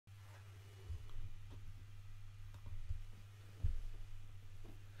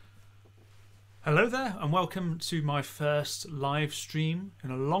Hello there, and welcome to my first live stream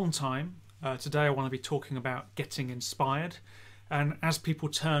in a long time. Today, I want to be talking about getting inspired, and as people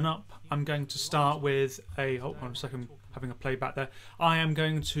turn up, I'm going to start with a. Hold on a second, having a playback there. I am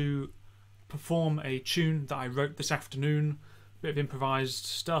going to perform a tune that I wrote this afternoon, a bit of improvised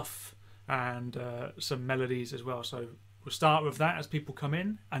stuff, and some melodies as well. So we'll start with that as people come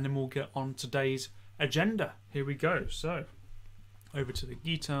in, and then we'll get on today's agenda. Here we go. So over to the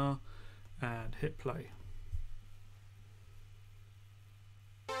guitar and hit play.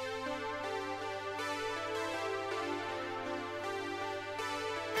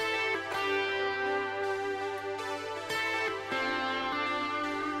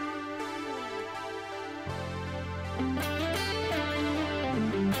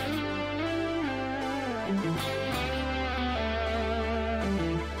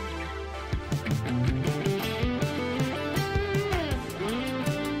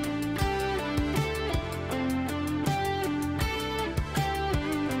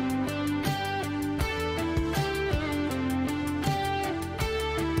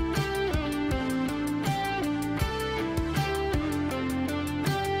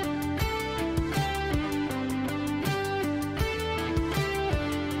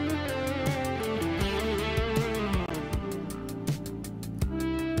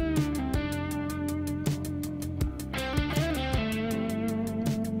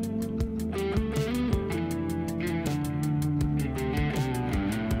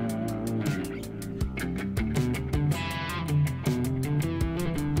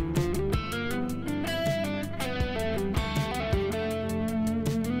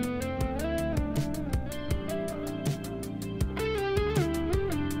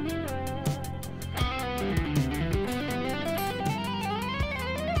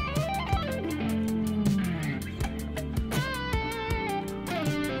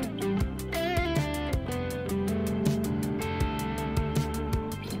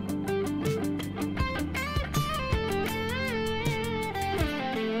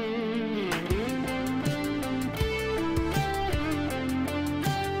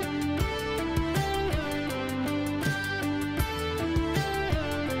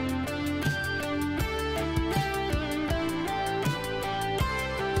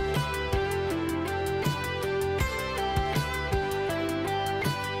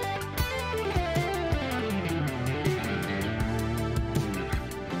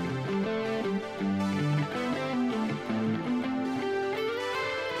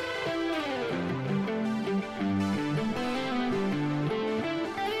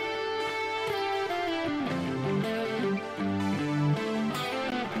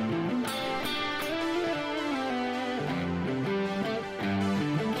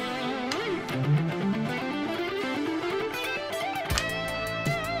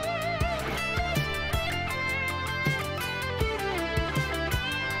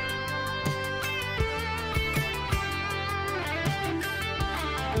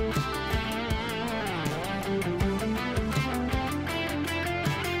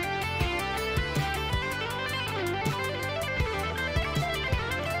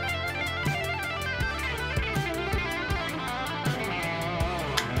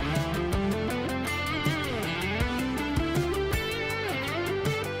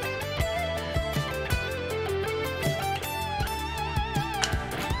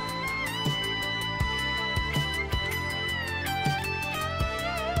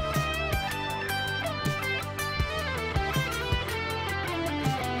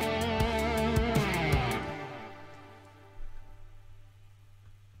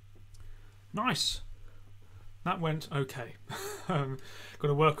 Nice. That went okay. Got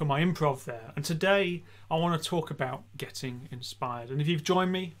to work on my improv there. And today I want to talk about getting inspired. And if you've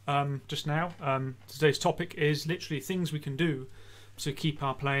joined me just now, today's topic is literally things we can do to keep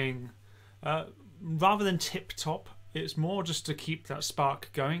our playing rather than tip-top. It's more just to keep that spark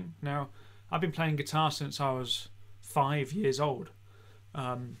going. Now, I've been playing guitar since I was 5 years old.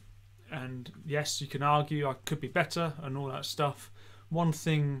 And yes, you can argue I could be better and all that stuff. One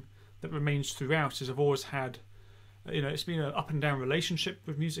thing that remains throughout is I've always had, it's been an up and down relationship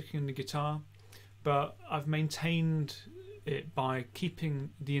with music and the guitar, but I've maintained it by keeping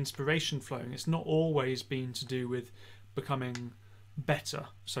the inspiration flowing. It's not always been to do with becoming better,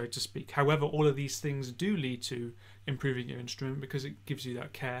 so to speak. However, all of these things do lead to improving your instrument because it gives you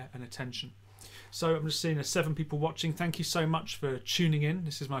that care and attention. So I'm just seeing there's 7 people watching. Thank you so much for tuning in.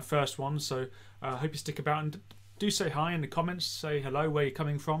 This is my first one, so I hope you stick about and do say hi in the comments. Say hello, where you're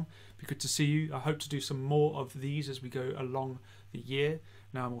coming from. Be good to see you. I hope to do some more of these as we go along the year.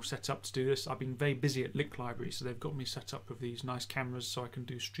 Now I'm all set up to do this. I've been very busy at Lick Library, so they've got me set up with these nice cameras so I can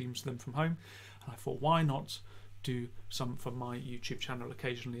do streams to them from home. And I thought, why not do some for my YouTube channel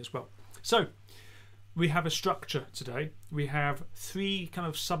occasionally as well? So we have a structure today. We have 3 kind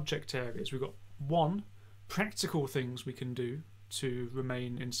of subject areas. We've got 1, practical things we can do to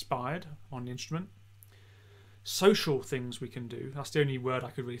remain inspired on the instrument. Social things we can do. That's the only word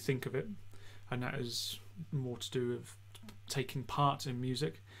I could really think of it. And that is more to do with taking part in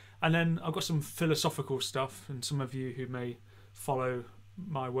music. And then I've got some philosophical stuff, and some of you who may follow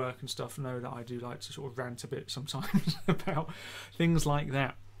my work and stuff know that I do like to sort of rant a bit sometimes about things like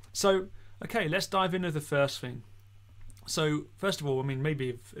that. So, okay, let's dive into the first thing. So, first of all, I mean, maybe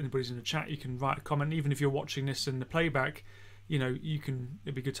if anybody's in the chat, you can write a comment. Even if you're watching this in the playback, you know,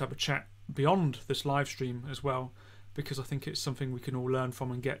 it'd be good to have a chat beyond this live stream as well, because I think it's something we can all learn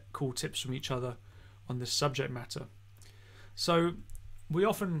from and get cool tips from each other on this subject matter. So we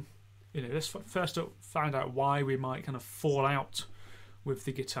often, you know, let's first find out why we might kind of fall out with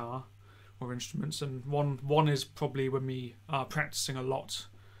the guitar or instruments. And one is probably when we are practicing a lot,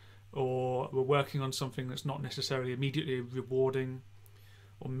 or we're working on something that's not necessarily immediately rewarding,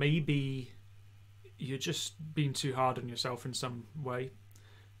 or maybe you're just being too hard on yourself in some way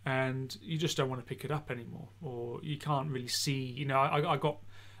and you just don't want to pick it up anymore, or you can't really see, you know,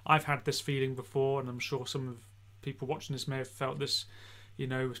 I've had this feeling before, and I'm sure some of people watching this may have felt this, you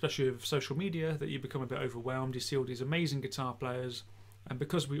know, especially with social media, that you become a bit overwhelmed. You see all these amazing guitar players, and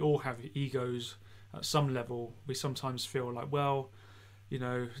because we all have egos at some level, we sometimes feel like, well, you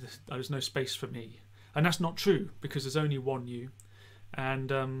know, there's no space for me. And that's not true, because there's only one you,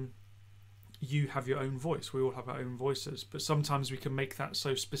 and you have your own voice. We all have our own voices, but sometimes we can make that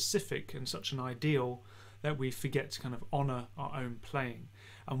so specific and such an ideal that we forget to kind of honour our own playing.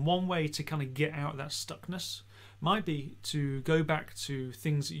 And one way to kind of get out of that stuckness might be to go back to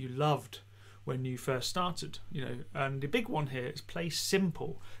things that you loved when you first started, you know. And the big one here is play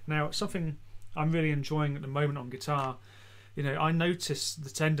simple. Now, something I'm really enjoying at the moment on guitar, you know, I notice the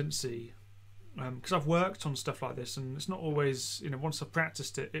tendency, because I've worked on stuff like this, and it's not always, you know, once I've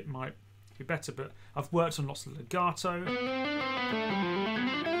practiced it, it might be better, but I've worked on lots of legato.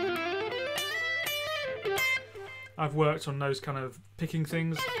 I've worked on those kind of picking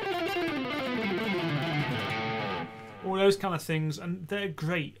things, all those kind of things, and they're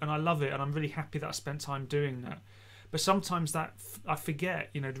great, and I love it, and I'm really happy that I spent time doing that. But sometimes that I forget,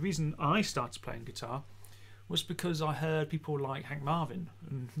 you know, the reason I started playing guitar was because I heard people like Hank Marvin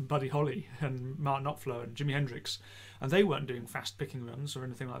and Buddy Holly and Mark Knopfler and Jimi Hendrix, and they weren't doing fast picking runs or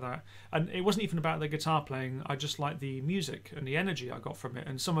anything like that. And it wasn't even about their guitar playing. I just liked the music and the energy I got from it.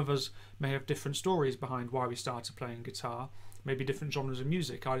 And some of us may have different stories behind why we started playing guitar, maybe different genres of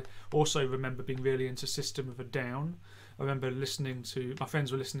music. I also remember being really into System of a Down. I remember listening to, my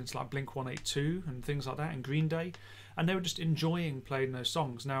friends were listening to like Blink-182 and things like that, and Green Day, and they were just enjoying playing those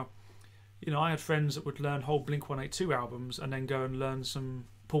songs. Now, you know, I had friends that would learn whole Blink-182 albums and then go and learn some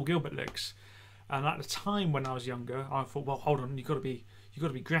Paul Gilbert licks. And at the time when I was younger, I thought, well, hold on, you've got to be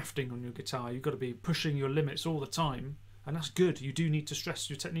grafting on your guitar. You've got to be pushing your limits all the time, and that's good. You do need to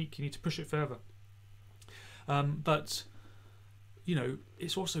stress your technique. You need to push it further. But you know,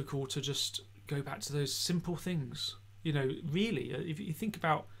 it's also cool to just go back to those simple things. You know, really, if you think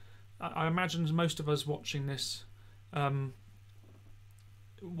about, I imagine most of us watching this back,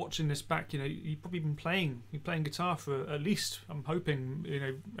 you know, you've probably been playing guitar for at least, I'm hoping, you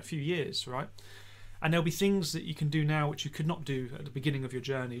know, a few years, right? And there'll be things that you can do now which you could not do at the beginning of your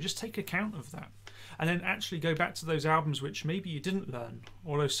journey. Just take account of that, and then actually go back to those albums which maybe you didn't learn,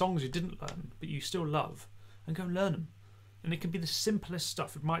 or those songs you didn't learn but you still love, and go and learn them. And it can be the simplest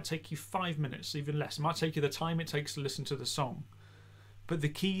stuff. It might take you 5 minutes, even less. It might take you the time it takes to listen to the song. But the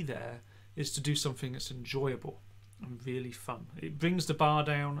key there is to do something that's enjoyable and really fun. It brings the bar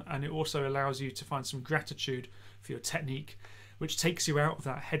down, and it also allows you to find some gratitude for your technique, which takes you out of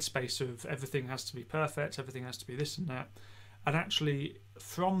that headspace of everything has to be perfect, everything has to be this and that. And actually,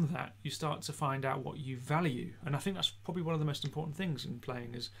 from that, you start to find out what you value. And I think that's probably one of the most important things in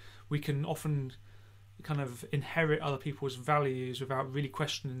playing, is we can often kind of inherit other people's values without really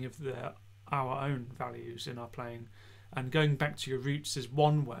questioning if they're our own values in our playing. And going back to your roots is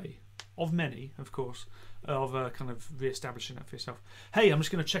one way, of many, of course, of kind of re-establishing that for yourself. Hey, I'm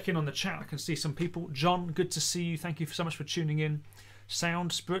just going to check in on the chat. I can see some people. John, good to see you. Thank you so much for tuning in.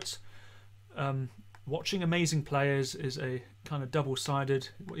 Sound Sprut, watching amazing players is a kind of double-sided.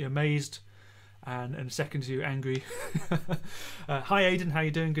 You're amazed, and second to you, angry. Hi, Aidan. How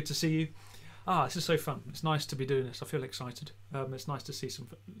you doing? Good to see you. This is so fun. It's nice to be doing this. I feel excited. It's nice to see some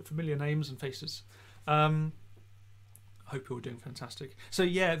familiar names and faces. I hope you're all doing fantastic. So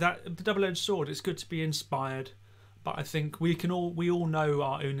yeah, the double-edged sword. It's good to be inspired but I think we all know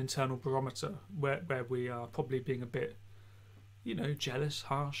our own internal barometer where we are probably being a bit, jealous,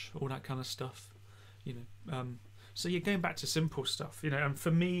 harsh, all that kind of stuff, So you're going back to simple stuff, and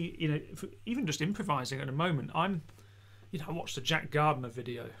for me, even just improvising at the moment, I watched a Jack Gardner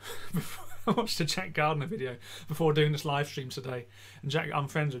video. I watched a Jack Gardner video before doing this live stream today, and I'm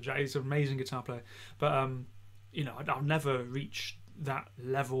friends with Jack. He's an amazing guitar player, but I'll never reach that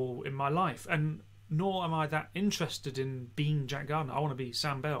level in my life, and nor am I that interested in being Jack Gardner. I want to be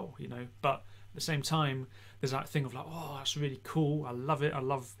Sam Bell, but at the same time, there's that thing of like, oh, that's really cool. I love it. I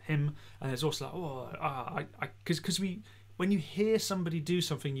love him. And there's also like, because when you hear somebody do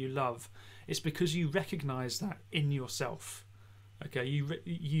something you love, it's because you recognise that in yourself. Okay,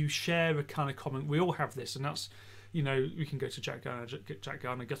 you share a kind of common. We all have this, and that's, we can go to Jack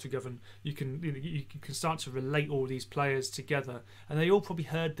Gardner, Guthrie Govan. You can start to relate all these players together, and they all probably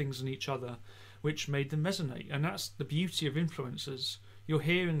heard things in each other, which made them resonate. And that's the beauty of influencers. You're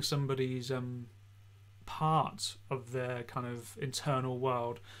hearing somebody's part of their kind of internal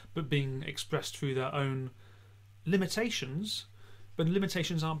world, but being expressed through their own limitations. But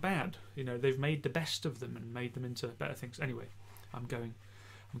limitations aren't bad. They've made the best of them and made them into better things. Anyway, I'm going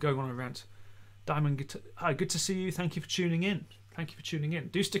on a rant. Diamond Guitar. Hi, good to see you. Thank you for tuning in.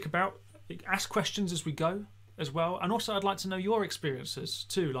 Do stick about. Ask questions as we go as well. And also, I'd like to know your experiences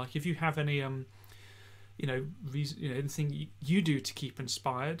too. Like if you have any anything you do to keep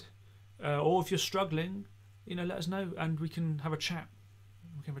inspired, or if you're struggling, let us know and we can have a chat.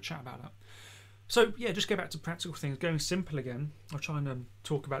 About that. So yeah, just go back to practical things, going simple again. I'll try and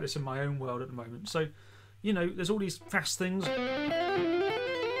talk about this in my own world at the moment. So, there's all these fast things,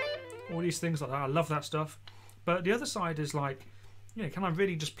 all these things like that. I love that stuff. But the other side is like, can I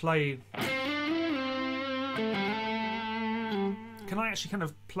really just play? Can I actually kind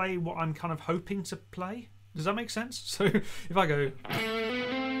of play what I'm kind of hoping to play? Does that make sense? So if I go.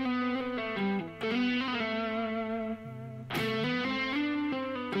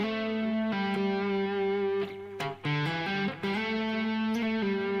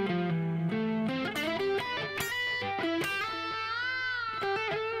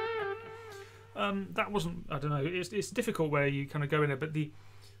 That wasn't, I don't know, it's difficult where you kind of go in there, but the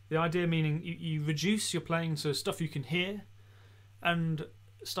idea meaning you reduce your playing to stuff you can hear and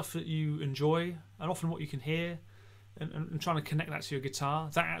stuff that you enjoy, and often what you can hear, and trying to connect that to your guitar.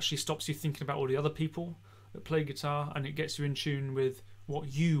 That actually stops you thinking about all the other people that play guitar, and it gets you in tune with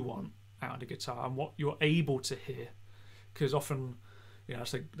what you want out of the guitar and what you're able to hear. Because often,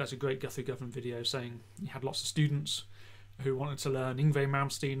 that's a great Guthrie Govan video saying he had lots of students who wanted to learn Yngwie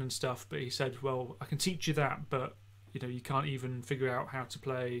Malmsteen and stuff, but he said, well, I can teach you that, but you can't even figure out how to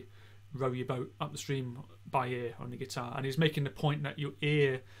play Row Your Boat Up the Stream by ear on the guitar. And he's making the point that your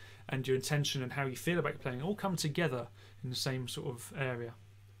ear and your intention and how you feel about playing all come together in the same sort of area.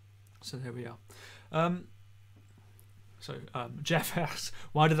 So there we are. Jeff asks,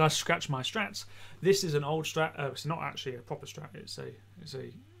 why did I scratch my Strats? This is an old Strat. It's not actually a proper Strat. It's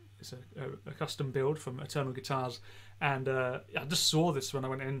a custom build from Eternal Guitars, and I just saw this when I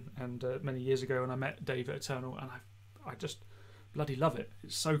went in and many years ago, and I met Dave at Eternal, and I just bloody love it.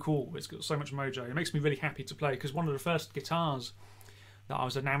 It's so cool. It's got so much mojo. It makes me really happy to play, because one of the first guitars that I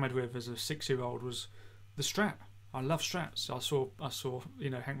was enamoured with as a 6-year-old was the Strat. I love Strats. I saw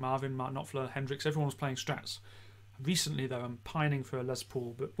Hank Marvin, Mark Knopfler, Hendrix. Everyone was playing Strats. Recently though, I'm pining for a Les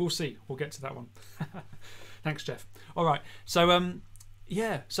Paul, but we'll see. We'll get to that one. Thanks, Jeff. All right. So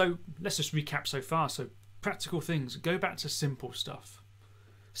yeah, so let's just recap so far. So practical things, go back to simple stuff.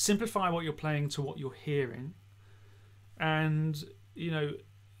 Simplify what you're playing to what you're hearing. And,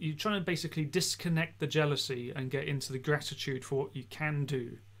 you're trying to basically disconnect the jealousy and get into the gratitude for what you can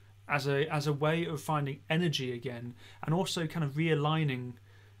do as a way of finding energy again, and also kind of realigning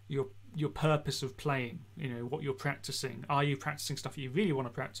your purpose of playing, what you're practicing. Are you practicing stuff that you really want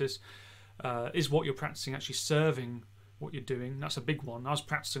to practice? Is what you're practicing actually serving what you're doing? That's a big one. I was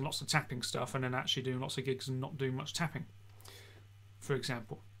practicing lots of tapping stuff and then actually doing lots of gigs and not doing much tapping, for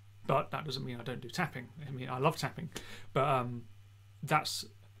example. But that doesn't mean I don't do tapping. I mean, I love tapping, but that's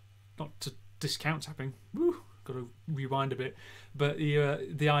not to discount tapping. Woo, got to rewind a bit. But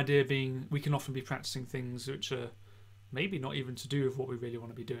the idea being, we can often be practicing things which are maybe not even to do with what we really want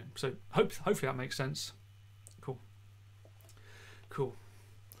to be doing. So hopefully that makes sense. Cool.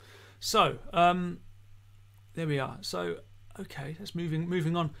 So there we are. So okay, let's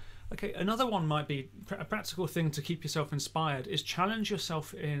moving on. Okay, another one might be a practical thing to keep yourself inspired is challenge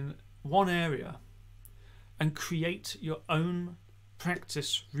yourself in one area and create your own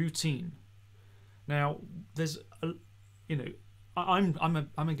practice routine. Now, there's I'm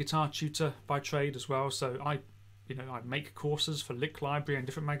a guitar tutor by trade as well, so I You know, I make courses for Lick Library and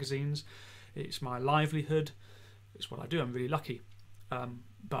different magazines. It's my livelihood. It's what I do. I'm really lucky.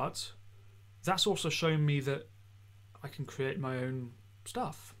 But that's also shown me that I can create my own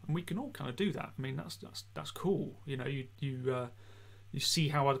stuff, and we can all kind of do that. I mean, that's cool. You know, you see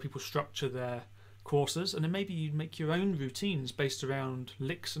how other people structure their courses, and then maybe you make your own routines based around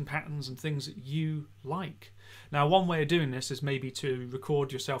licks and patterns and things that you like. Now, one way of doing this is maybe to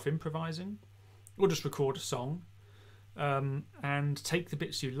record yourself improvising, or just record a song, and take the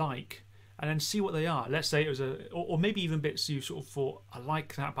bits you like and then see what they are. Let's say it was or maybe even bits you sort of thought, I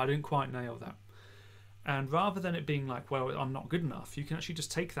like that, but I didn't quite nail that. And rather than it being like, well, I'm not good enough, you can actually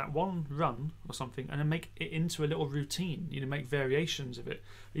just take that one run or something and then make it into a little routine. You know, make variations of it.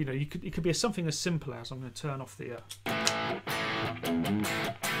 You know, it could be something as simple as, I'm going to turn off the.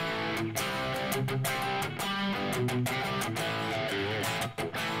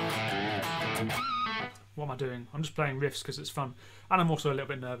 What am I doing? I'm just playing riffs because it's fun, and I'm also a little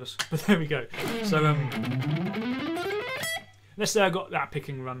bit nervous. But there we go. So let's say I got that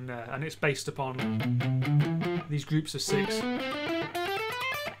picking run there, and it's based upon these groups of 6.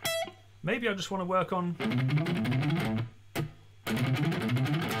 Maybe I just want to work on.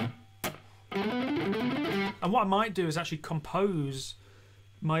 And what I might do is actually compose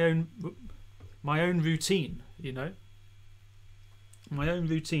my own routine. You know, my own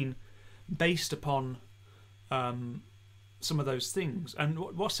routine based upon some of those things. And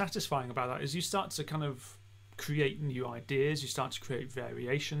what's satisfying about that is you start to kind of create new ideas, you start to create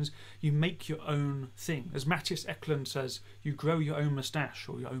variations, you make your own thing. As Matthias Eklund says, you grow your own moustache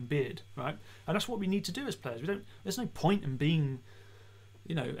or your own beard, right? And that's what we need to do as players. There's no point in being,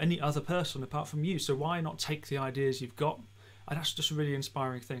 you know, any other person apart from you. So why not take the ideas you've got? And that's just a really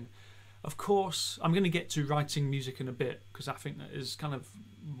inspiring thing. Of course, I'm going to get to writing music in a bit, because I think that is kind of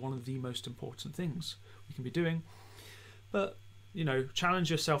one of the most important things we can be doing. But, you know,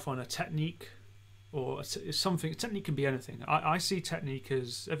 challenge yourself on a technique, or something. Technique can be anything. I see technique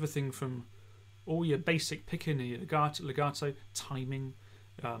as everything from all your basic picking, your legato, timing,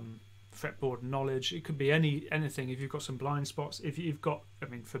 fretboard knowledge. It could be anything. If you've got some blind spots, if you've got, I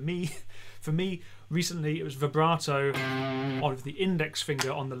mean, for me, recently it was vibrato of the index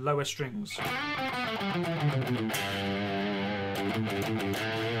finger on the lower strings.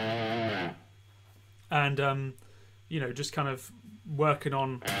 And you know, just kind of working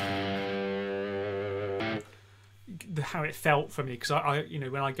on how it felt for me, because I you know,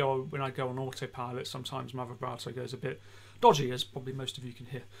 when I go on autopilot, sometimes my vibrato goes a bit dodgy, as probably most of you can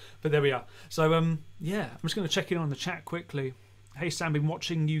hear. But there we are. So yeah, I'm just going to check in on the chat quickly. Hey Sam, been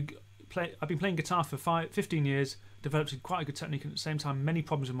watching you play. I've been playing guitar for 15 years. Developed quite a good technique, and at the same time many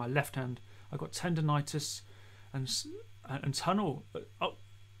problems with my left hand. I got tendonitis and tunnel.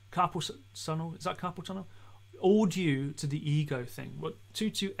 Carpal tunnel. Is that carpal tunnel? All due to the ego thing. What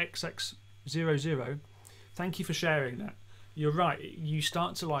 22XX00. Thank you for sharing that. You're right. You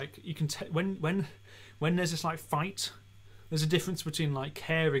start to like, you can when there's this like fight. There's a difference between like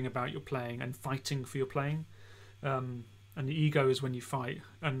caring about your playing and fighting for your playing. And the ego is when you fight,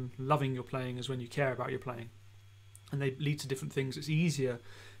 and loving your playing is when you care about your playing. And they lead to different things. It's easier,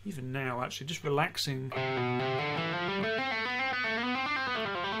 even now, actually, just relaxing.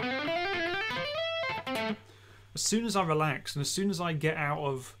 As soon as I relax, and as soon as I get out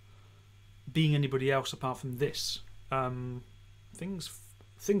of being anybody else apart from this, things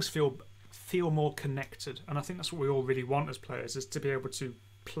feel more connected. And I think that's what we all really want as players, is to be able to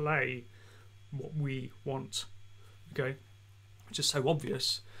play what we want. Okay, which is so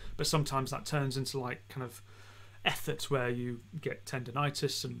obvious, but sometimes that turns into like kind of effort where you get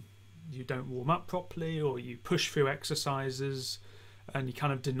tendonitis and you don't warm up properly, or you push through exercises and you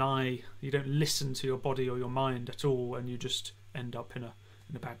kind of you don't listen to your body or your mind at all, and you just end up in a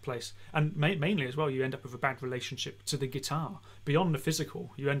bad place. And mainly as well, you end up with a bad relationship to the guitar. Beyond the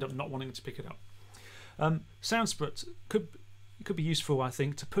physical, you end up not wanting to pick it up. Soundsprit could be useful, I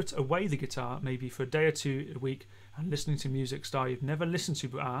think, to put away the guitar maybe for a day or two a week and listening to music style you've never listened to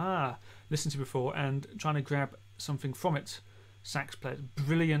before, and trying to grab something from it. Sax player,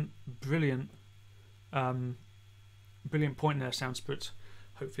 brilliant point there, Soundsprit.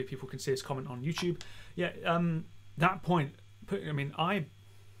 Hopefully people can see his comment on YouTube. Yeah, that point. I mean, I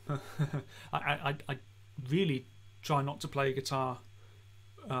really try not to play guitar.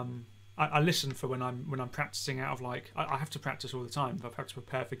 I listen for when I'm practicing out of like, I have to practice all the time. I've had to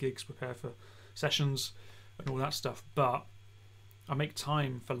prepare for gigs, prepare for sessions, and all that stuff. But I make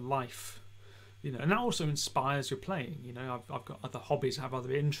time for life, you know, and that also inspires your playing. You know, I've got other hobbies, I have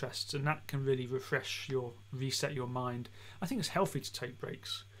other interests, and that can really reset your mind. I think it's healthy to take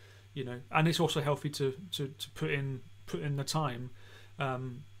breaks. you know, and it's also healthy to put in the time.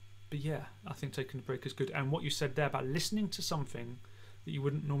 But yeah, I think taking a break is good. And what you said there about listening to something that you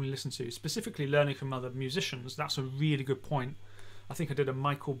wouldn't normally listen to, specifically learning from other musicians, that's a really good point. I think I did a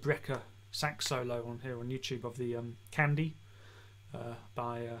Michael Brecker sax solo on here on YouTube of the Candy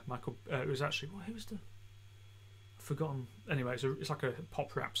by Michael. It was actually, who was the? I've forgotten. Anyway, it's like a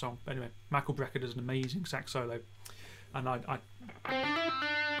pop rap song. But anyway, Michael Brecker does an amazing sax solo, and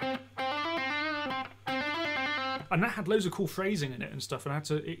and that had loads of cool phrasing in it and stuff.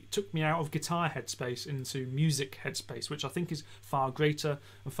 And it took me out of guitar headspace into music headspace, which I think is far greater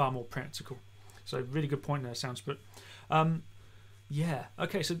and far more practical. So really good point there, Sounds. But yeah,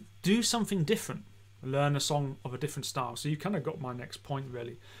 okay. So do something different. Learn a song of a different style. So you kind of got my next point,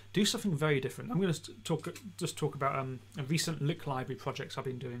 really. Do something very different. I'm going to talk about a recent lick library projects I've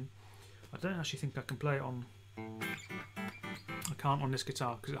been doing. I don't actually think I can play it on. I can't on this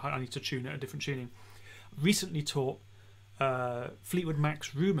guitar because I need to tune it a different tuning. Recently taught Fleetwood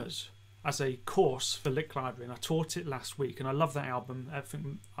Mac's Rumours as a course for lick library, and I taught it last week, and I love that album. I think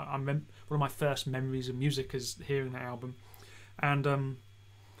one of my first memories of music is hearing that album, and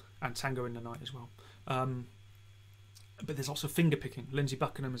Tango in the Night as well. But there's also finger picking. Lindsey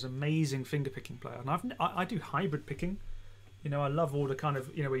Buckingham is an amazing finger picking player, and I do hybrid picking. You know, I love all the kind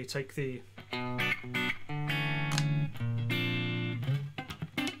of, you know, where you take the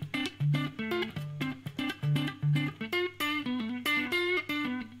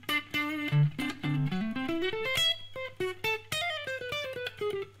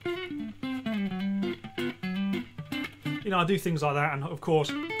I do things like that, and of course,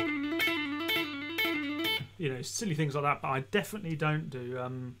 you know, silly things like that. But I definitely don't do.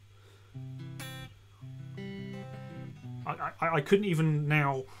 I couldn't even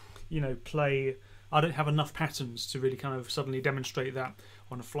now, you know, play. I don't have enough patterns to really kind of suddenly demonstrate that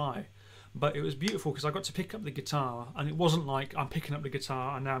on the fly. But it was beautiful because I got to pick up the guitar, and it wasn't like I'm picking up the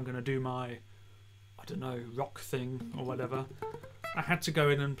guitar and now I'm going to do my, I don't know, rock thing or whatever. I had to go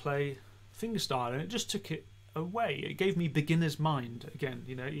in and play fingerstyle, and it just took it away. It gave me beginner's mind again.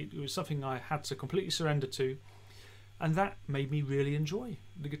 You know, it was something I had to completely surrender to, and that made me really enjoy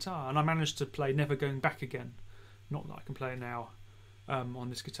the guitar. And I managed to play Never Going Back Again. Not that I can play it now on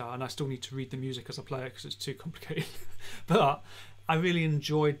this guitar, and I still need to read the music as I play it because it's too complicated. But I really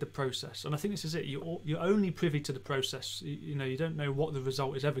enjoyed the process, and I think this is it. You're only privy to the process. You know, you don't know what the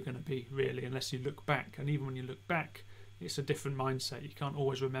result is ever going to be really unless you look back. And even when you look back, it's a different mindset. You can't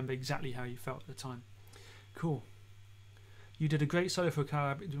always remember exactly how you felt at the time. Cool. You did a great solo for a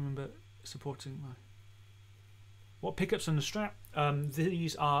car. Do you remember supporting my... What pickups on the Strat?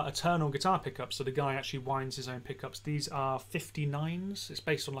 These are Eternal guitar pickups, so the guy actually winds his own pickups. These are 59s. It's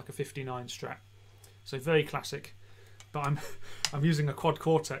based on like a 59 Strat, so very classic. But I'm using a Quad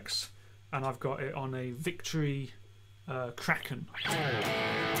Cortex, and I've got it on a Victory Kraken.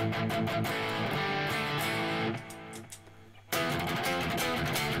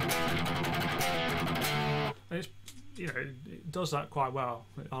 And it's, you know, it does that quite well.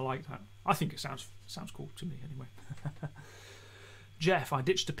 I like that. I think it sounds cool to me anyway. Jeff, I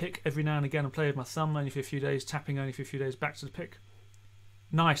ditch the pick every now and again and play with my thumb only for a few days, tapping only for a few days, back to the pick.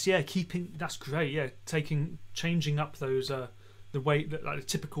 Nice, yeah. That's great. Yeah, changing up those the way, like the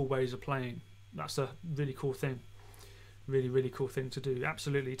typical ways of playing. That's a really cool thing. Really cool thing to do.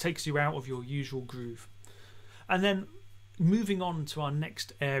 Absolutely, it takes you out of your usual groove. And then moving on to our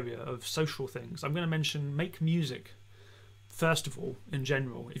next area of social things, I'm going to mention make music. First of all, in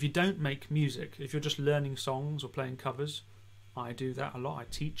general, if you don't make music, if you're just learning songs or playing covers, I do that a lot. I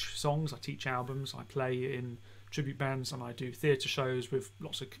teach songs, I teach albums, I play in tribute bands, and I do theatre shows with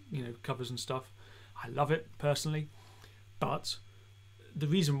lots of, you know, covers and stuff. I love it personally, but the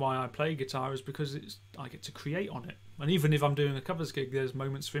reason why I play guitar is because I get to create on it. And even if I'm doing a covers gig, there's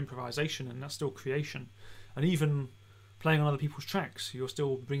moments for improvisation, and that's still creation. And even playing on other people's tracks, you're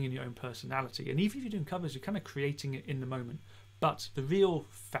still bringing your own personality. And even if you're doing covers, you're kind of creating it in the moment. But the real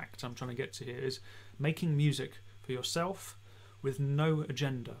fact I'm trying to get to here is making music for yourself with no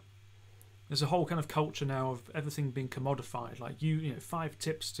agenda. There's a whole kind of culture now of everything being commodified, like you know, 5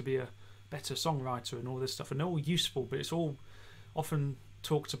 tips to be a better songwriter and all this stuff, and they're all useful, but it's all often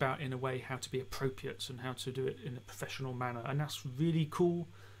talked about in a way how to be appropriate and how to do it in a professional manner, and that's really cool,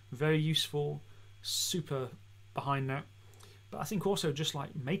 very useful, super behind that. But I think also just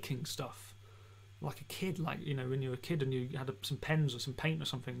like making stuff like a kid, like, you know, when you were a kid and you had some pens or some paint or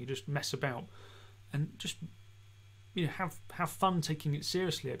something, you just mess about and just, you know, have fun taking it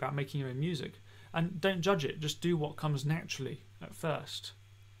seriously about making your own music, and don't judge it. Just do what comes naturally at first,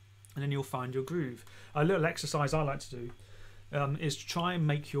 and then you'll find your groove. A little exercise I like to do is to try and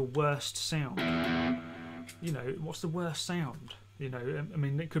make your worst sound. You know, what's the worst sound? You know, I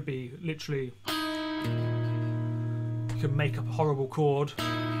mean, it could be literally, you can make up a horrible chord,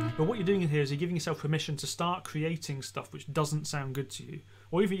 but what you're doing in here is you're giving yourself permission to start creating stuff which doesn't sound good to you.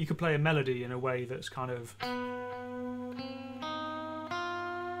 Or even you could play a melody in a way that's kind of, I'm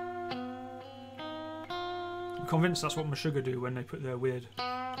convinced that's what Meshuggah do when they put their weird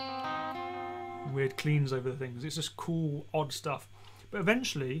cleans over the things. It's just cool, odd stuff. But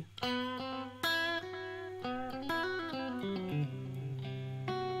eventually,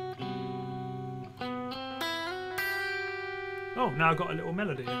 oh, now I've got a little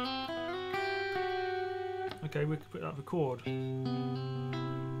melody. Okay, we could put that with a chord.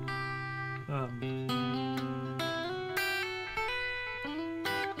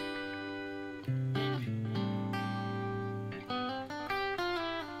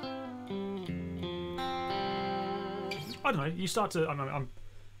 I don't know. You start to.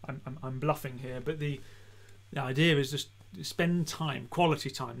 I'm bluffing here, but the idea is just spend time, quality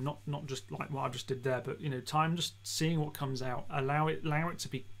time, not just like what I just did there, but you know, time just seeing what comes out. Allow it to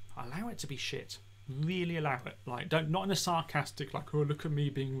be shit. Really allow it. Like, don't, not in a sarcastic like, oh, look at me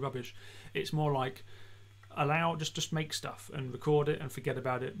being rubbish. It's more like allow, just make stuff and record it and forget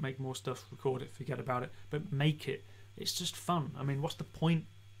about it. Make more stuff, record it, forget about it, but make it. It's just fun. I mean, what's the point?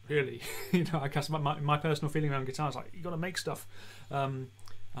 Really, you know, I guess my personal feeling around guitar is like, you got to make stuff. I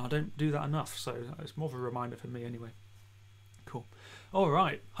don't do that enough, so it's more of a reminder for me anyway. Cool. All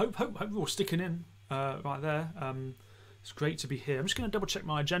right. Hope we're all sticking in right there. It's great to be here. I'm just going to double check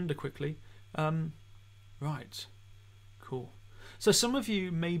my agenda quickly. Right. Cool. So some of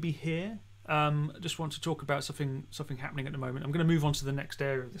you may be here. Just want to talk about something happening at the moment. I'm going to move on to the next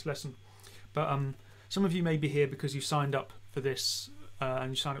area of this lesson, but some of you may be here because you signed up for this.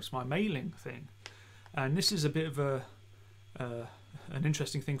 And you sign up to my mailing thing, and this is a bit of an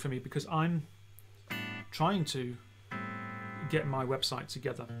interesting thing for me because I'm trying to get my website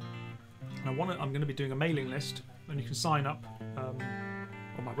together, and I'm going to be doing a mailing list, and you can sign up on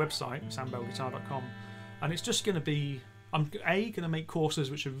my website sambellguitar.com, and it's just going to be, I'm going to make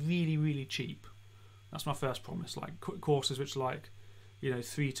courses which are really, really cheap. That's my first promise, like courses which are like, you know,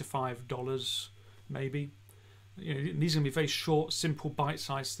 $3 to $5 maybe. You know, these are going to be very short, simple,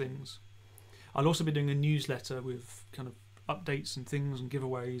 bite-sized things. I'll also be doing a newsletter with kind of updates and things and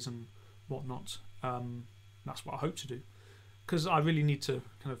giveaways and whatnot. That's what I hope to do, because I really need to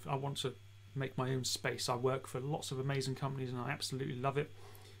I want to make my own space. I work for lots of amazing companies and I absolutely love it,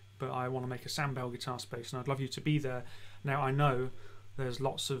 but I want to make a Sam Bell guitar space, and I'd love you to be there. Now, I know there's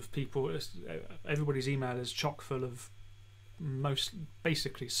lots of people, everybody's email is chock full of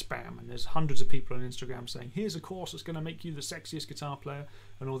basically spam, and there's hundreds of people on Instagram saying, here's a course that's going to make you the sexiest guitar player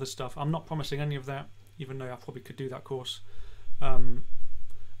and all this stuff. I'm not promising any of that, even though I probably could do that course,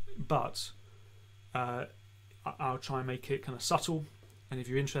 but I'll try and make it kind of subtle, and if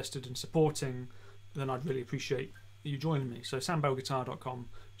you're interested in supporting, then I'd really appreciate you joining me. So sambellguitar.com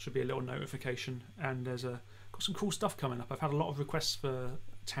should be a little notification, and there's got some cool stuff coming up. I've had a lot of requests for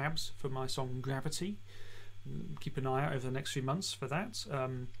tabs for my song Gravity. Keep an eye out over the next few months for that.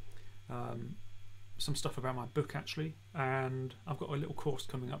 Some stuff about my book actually, and I've got a little course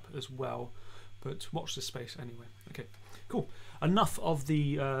coming up as well, but watch this space anyway. Okay, cool. Enough of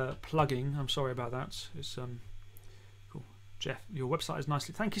the plugging. I'm sorry about that. It's cool. Jeff, your website is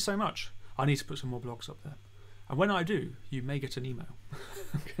nicely, thank you so much. I need to put some more blogs up there, and when I do, you may get an email.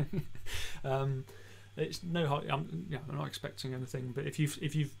 Okay. It's no, I'm not expecting anything, but if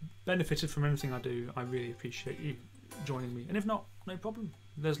you've benefited from anything I do, I really appreciate you joining me. And if not, no problem.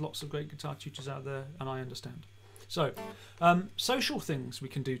 There's lots of great guitar tutors out there, and I understand. So, social things we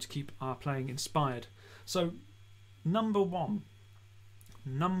can do to keep our playing inspired. So, number one,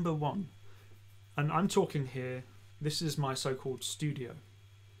 and I'm talking here, this is my so-called studio.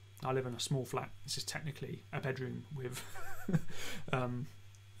 I live in a small flat. This is technically a bedroom with a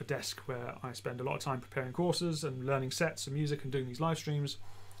desk where I spend a lot of time preparing courses and learning sets and music and doing these live streams,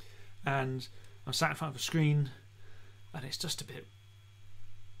 and I'm sat in front of a screen, and it's just a bit,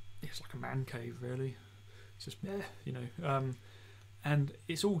 it's like a man cave really. It's just you know, and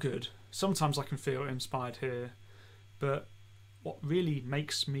it's all good. Sometimes I can feel inspired here, but what really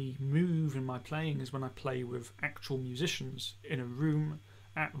makes me move in my playing is when I play with actual musicians in a room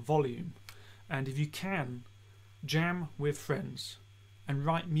at volume. And if you can, jam with friends and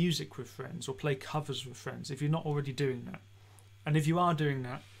write music with friends or play covers with friends if you're not already doing that. And if you are doing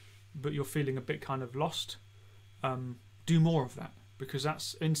that but you're feeling a bit kind of lost, do more of that, because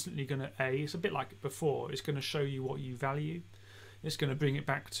that's instantly going to, it's a bit like before, it's going to show you what you value. It's going to bring it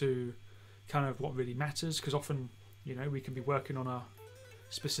back to kind of what really matters, because often You know, we can be working on our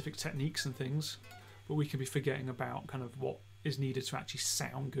specific techniques and things, but we can be forgetting about kind of what is needed to actually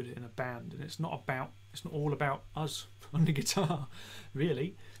sound good in a band. And it's not all about us on the guitar,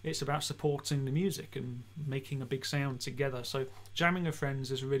 really. It's about supporting the music and making a big sound together. So jamming with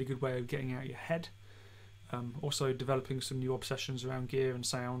friends is a really good way of getting out of your head. Also developing some new obsessions around gear and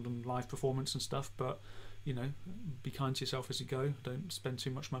sound and live performance and stuff, but you know, be kind to yourself as you go. Don't spend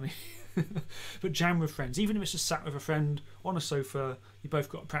too much money. But jam with friends, even if it's just sat with a friend on a sofa, you both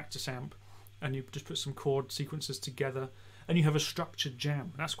got a practice amp and you just put some chord sequences together and you have a structured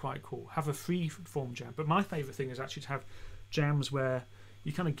jam. That's quite cool. Have a free form jam. But my favourite thing is actually to have jams where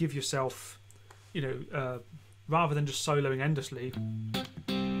you kind of give yourself, you know, rather than just soloing endlessly,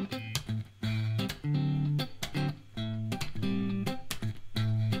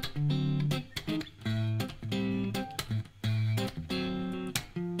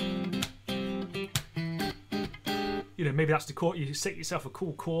 you know, maybe that's the chord. You set yourself a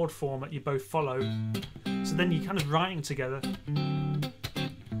cool chord form that you both follow. So then you're kind of writing together.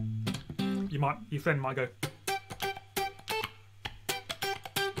 Your friend might go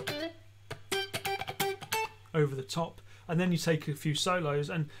over the top, and then you take a few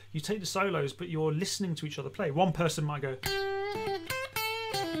solos, and you take the solos, but you're listening to each other play. One person might go,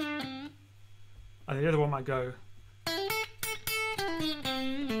 and the other one might go.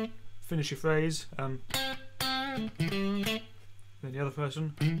 Finish your phrase. Then the other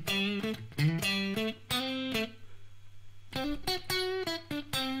person. And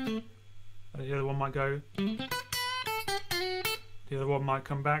the other one might go. The other one might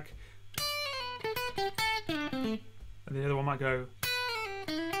come back. And the other one might go.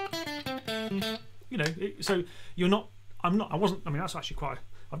 You know, so you're not. I wasn't. I mean, that's actually quite.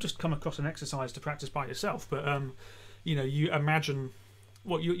 I've just come across an exercise to practice by yourself, but you know, you imagine.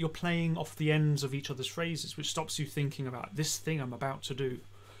 What you're playing off the ends of each other's phrases, which stops you thinking about this thing I'm about to do.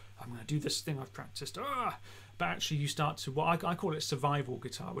 I'm going to do this thing I've practiced. But actually you start to, what I call it survival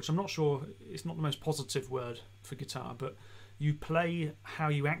guitar, which I'm not sure, it's not the most positive word for guitar, but you play how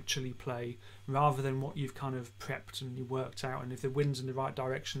you actually play rather than what you've kind of prepped and you worked out. And if the wind's in the right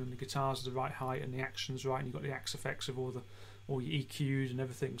direction and the guitar's the right height and the action's right and you've got the axe effects of all your EQs and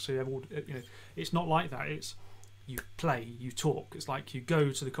everything, so you have all, you know, it's not like that. It's you play, you talk. It's like you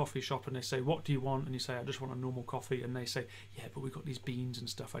go to the coffee shop and they say, what do you want? And you say, I just want a normal coffee. And they say, yeah, but we've got these beans and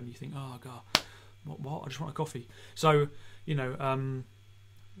stuff. And you think, oh God, what? I just want a coffee. So, you know,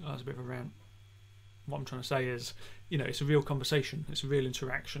 that's a bit of a rant. What I'm trying to say is, you know, it's a real conversation. It's a real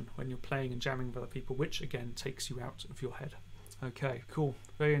interaction when you're playing and jamming with other people, which again takes you out of your head. Okay, cool.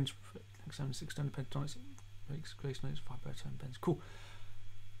 Very interesting. 6 extended pentatonics, grace notes, 5 baritone bends. Cool.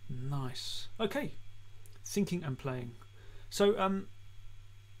 Nice. Okay. Thinking and playing. So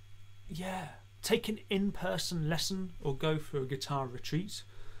yeah, take an in-person lesson or go for a guitar retreat.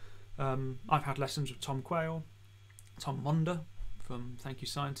 I've had lessons with Tom Quayle, Tom Wonder from Thank You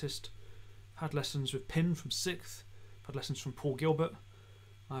Scientist, had lessons with Pin from Sixth, had lessons from Paul Gilbert,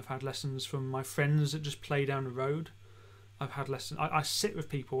 I've had lessons from my friends that just play down the road. I've had lessons. I sit with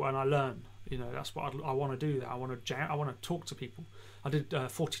people and I learn. You know, that's what I want to do. That I want to jam. I want to talk to people. I did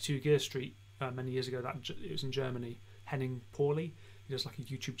 42 Gear Street many years ago. That it was in Germany. Henning Pauli. He does like a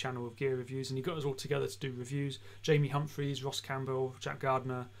YouTube channel of gear reviews, and he got us all together to do reviews. Jamie Humphries, Ross Campbell, Jack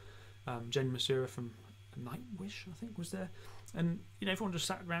Gardner, Jen Masura from Nightwish, I think, was there. And you know, everyone just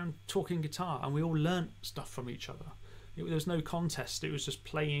sat around talking guitar, and we all learnt stuff from each other. There was no contest. It was just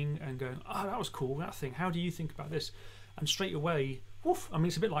playing and going, oh, that was cool, that thing. How do you think about this? And straight away, woof. I mean,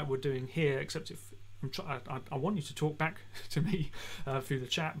 it's a bit like we're doing here, except if I want you to talk back to me through the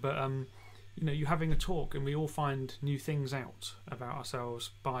chat, but you know, you're having a talk, and we all find new things out about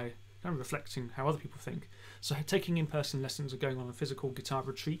ourselves by kind of reflecting how other people think. So taking in-person lessons or going on a physical guitar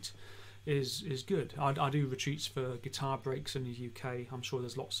retreat is good. I do retreats for guitar breaks in the UK. I'm sure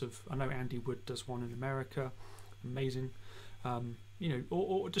there's lots of. I know Andy Wood does one in America. Amazing. You know,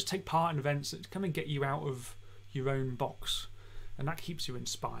 or just take part in events that kind of get you out of your own box, and that keeps you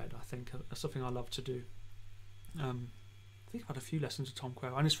inspired. I think that's something I love to do. I think I've had a few lessons with Tom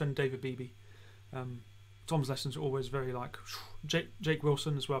Quayle and his friend David Beebe. Tom's lessons are always very like Jake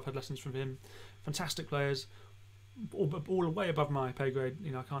Wilson as well. I've had lessons from him. Fantastic players, all way above my pay grade.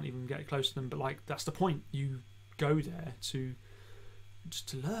 You know, I can't even get close to them. But like, that's the point. You go there to just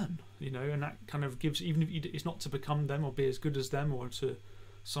to learn. You know, and that kind of gives, even if it's not to become them or be as good as them or to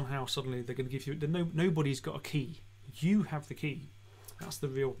somehow suddenly they're going to give you. Nobody's got a key. You have the key. That's the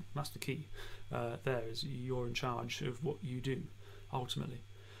key. There is, you're in charge of what you do ultimately.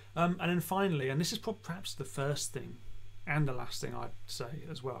 And then finally, and this is perhaps the first thing and the last thing I'd say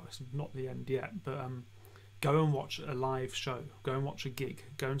as well, it's not the end yet, but go and watch a live show, go and watch a gig,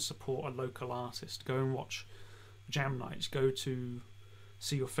 go and support a local artist, go and watch jam nights, go to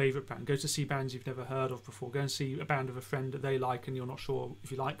see your favourite band, go to see bands you've never heard of before, go and see a band of a friend that they like and you're not sure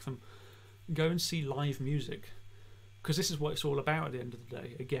if you like them. Go and see live music, because this is what it's all about at the end of the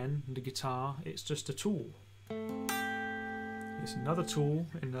day. Again, the guitar, it's just a tool. It's another tool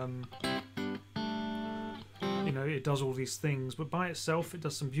in you know, it does all these things, but by itself it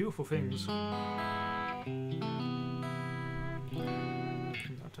does some beautiful things. I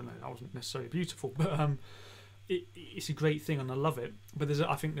don't know, that wasn't necessarily beautiful, but it's a great thing and I love it. But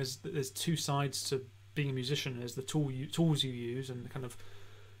I think there's two sides to being a musician. There's the tools you use and the kind of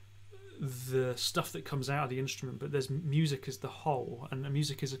the stuff that comes out of the instrument, but there's music as the whole, and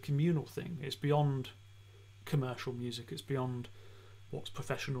music is a communal thing. It's beyond commercial music, it's beyond what's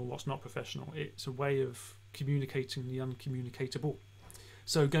professional, what's not professional. It's a way of communicating the uncommunicatable.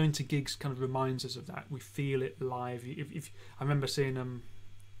 So going to gigs kind of reminds us of that. We feel it live. If I remember seeing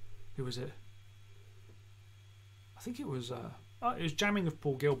who was it? I think it was jamming with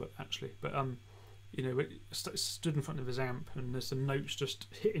Paul Gilbert actually, but you know, it stood in front of his amp and there's some notes just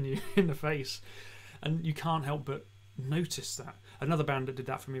hitting you in the face, and you can't help but notice that. Another band that did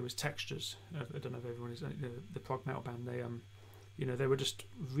that for me was Textures. I don't know if everyone is the prog metal band. They you know, they were just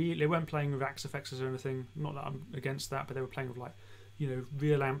really, they weren't playing with Axe-Fx's or anything. Not that I'm against that, but they were playing with like, you know,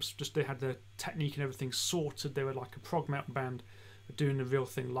 real amps. Just they had the technique and everything sorted. They were like a prog metal band doing the real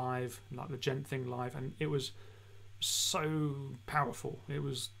thing live, like the gent thing live, and it was so powerful. It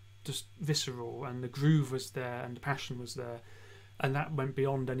was just visceral, and the groove was there, and the passion was there, and that went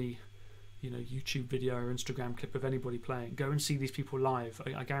beyond any, you know, YouTube video or Instagram clip of anybody playing. Go and see these people live.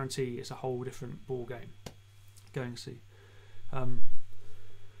 I guarantee it's a whole different ball game. Go and see.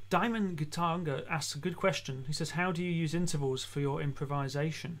 Diamond Guitarga asks a good question. He says, how do you use intervals for your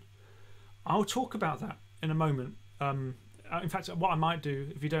improvisation? I'll talk about that in a moment. In fact, what I might do,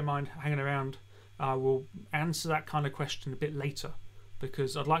 if you don't mind hanging around, I will answer that kind of question a bit later,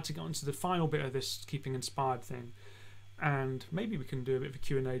 because I'd like to get into the final bit of this keeping inspired thing, and maybe we can do a bit of a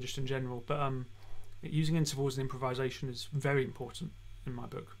Q&A just in general. But using intervals and improvisation is very important in my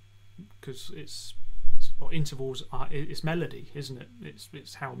book, because intervals are, it's melody, isn't it?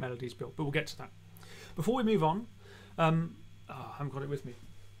 It's how melody is built. But we'll get to that. Before we move on, I haven't got it with me.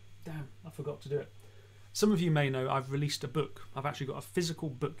 Damn, I forgot to do it. Some of you may know I've released a book. I've actually got a physical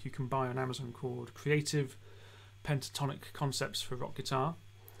book you can buy on Amazon called Creative Pentatonic Concepts for Rock Guitar,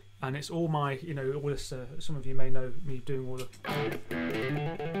 and it's all my, you know, all this. Some of you may know me doing all the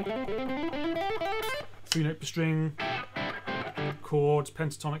 3-note per string, chords,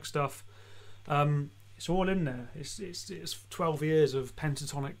 pentatonic stuff. It's all in there. It's 12 years of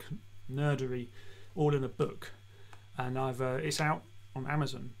pentatonic nerdery, all in a book, and it's out on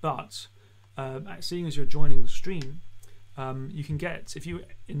Amazon. But seeing as you're joining the stream, you can get, if you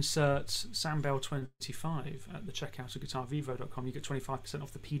insert SamBell25 at the checkout of GuitarVivo.com, you get 25%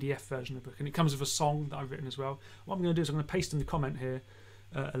 off the PDF version of the book, and it comes with a song that I've written as well. What I'm going to do is I'm going to paste in the comment here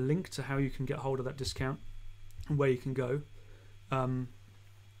a link to how you can get hold of that discount and where you can go,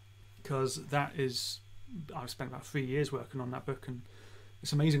 because that is, I've spent about 3 years working on that book, and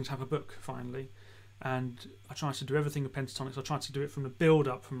it's amazing to have a book finally. And I try to do everything with pentatonics. I try to do it from the build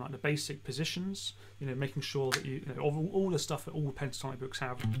up, from like the basic positions, you know, making sure that you know, all the stuff that all pentatonic books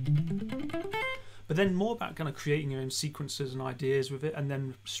have. But then more about kind of creating your own sequences and ideas with it, and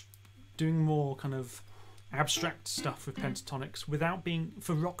then doing more kind of abstract stuff with pentatonics without being,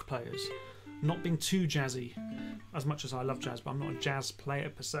 for rock players, not being too jazzy. As much as I love jazz, but I'm not a jazz player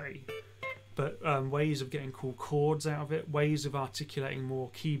per se. But ways of getting cool chords out of it, ways of articulating more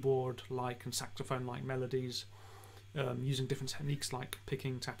keyboard-like and saxophone-like melodies, using different techniques like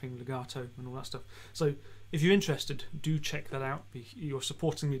picking, tapping, legato, and all that stuff. So if you're interested, do check that out. You're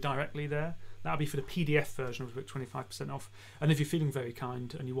supporting me directly there. That'll be for the PDF version of the book, 25% off. And if you're feeling very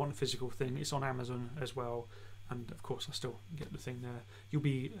kind and you want a physical thing, it's on Amazon as well. And of course, I still get the thing there. You'll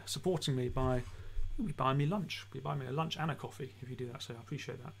be supporting me by... You'll be buying me lunch. You'll be buying me a lunch and a coffee if you do that, so I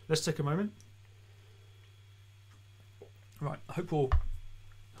appreciate that. Let's take a moment. Right, I hope we're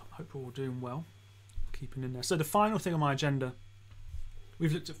all doing well, keeping in there. So the final thing on my agenda,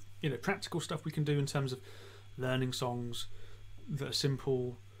 we've looked at, you know, practical stuff we can do in terms of learning songs that are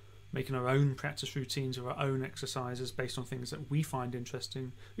simple, making our own practice routines or our own exercises based on things that we find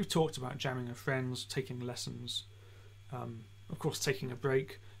interesting. We've talked about jamming with friends, taking lessons, of course taking a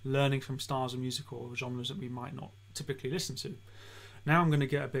break, learning from styles of music or genres that we might not typically listen to. Now I'm going to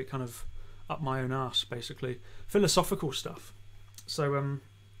get a bit kind of up my own arse, basically. Philosophical stuff. So,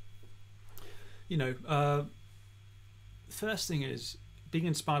 you know, first thing is, being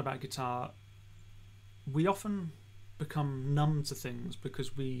inspired about guitar we often become numb to things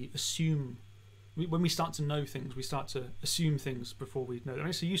because we assume. When we start to know things, we start to assume things before we know them. And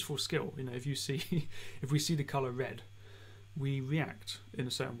it's a useful skill. You know, if we see the colour red, we react in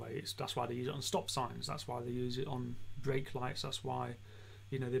a certain way. That's why they use it on stop signs. That's why they use it on brake lights. That's why,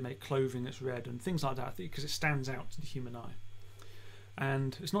 you know, they make clothing that's red and things like that, because it stands out to the human eye.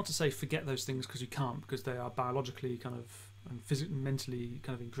 And it's not to say forget those things, because you can't, because they are biologically kind of and physically, mentally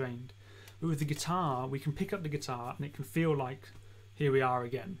kind of ingrained. But with the guitar, we can pick up the guitar and it can feel like, here we are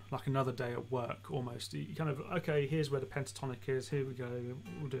again, like another day at work almost. You kind of, okay, here's where the pentatonic is, here we go,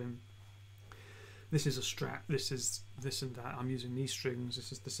 we're doing, this is a strat, this is this and that, I'm using these strings,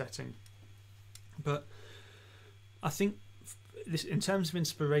 this is the setting. But I think this, in terms of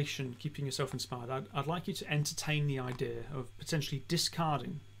inspiration, keeping yourself inspired, I'd like you to entertain the idea of potentially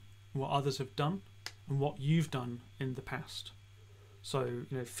discarding what others have done and what you've done in the past. So,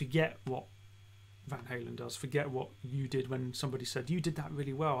 you know, forget what Van Halen does, forget what you did when somebody said, you did that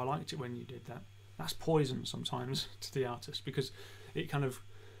really well, I liked it when you did that. That's poison sometimes to the artist, because it kind of,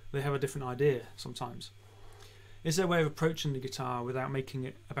 they have a different idea sometimes. Is there a way of approaching the guitar without making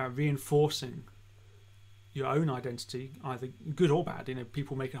it about reinforcing your own identity, either good or bad? You know,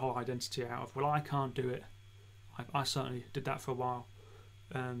 people make a whole identity out of, well, I can't do it. I certainly did that for a while.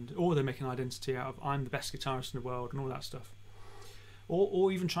 Or they make an identity out of, I'm the best guitarist in the world, and all that stuff.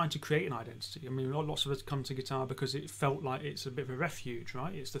 Or even trying to create an identity. I mean, lots of us come to guitar because it felt like it's a bit of a refuge,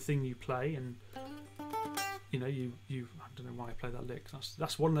 right? It's the thing you play, and you know, you I don't know why I play that lick.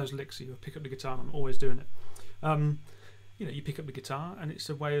 That's one of those licks that you pick up the guitar, and I'm always doing it. You know, you pick up the guitar, and it's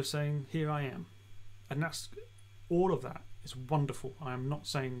a way of saying, here I am. And that's, all of that is wonderful. I am not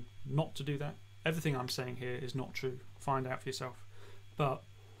saying not to do that. Everything I'm saying here is not true. Find out for yourself. But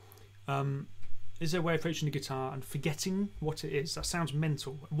is there a way of approaching the guitar and forgetting what it is? That sounds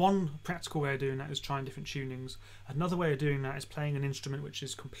mental. One practical way of doing that is trying different tunings. Another way of doing that is playing an instrument which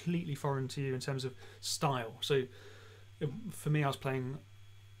is completely foreign to you in terms of style. So for me, I was playing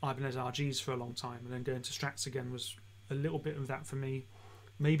Ibanez RGs for a long time, and then going to Strats again was a little bit of that for me.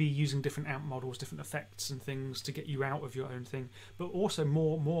 Maybe using different amp models, different effects and things to get you out of your own thing. But also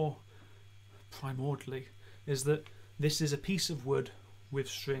more primordially is that this is a piece of wood with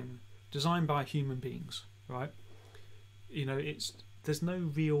string designed by human beings, right? You know, there's no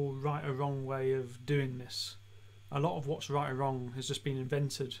real right or wrong way of doing this. A lot of what's right or wrong has just been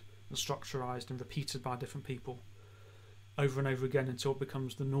invented and structurized and repeated by different people over and over again until it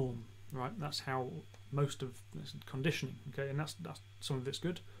becomes the norm, right? That's how most of this conditioning, okay? And that's some of it's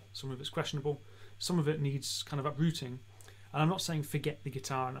good, some of it's questionable, some of it needs kind of uprooting. And I'm not saying forget the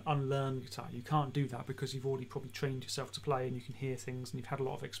guitar and unlearn the guitar. You can't do that because you've already probably trained yourself to play and you can hear things and you've had a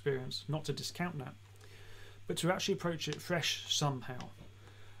lot of experience. Not to discount that, but to actually approach it fresh somehow.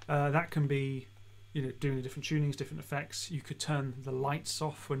 That can be, you know, doing the different tunings, different effects. You could turn the lights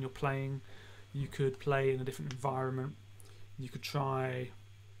off when you're playing. You could play in a different environment. You could try,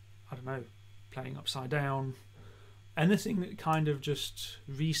 I don't know, playing upside down. Anything that kind of just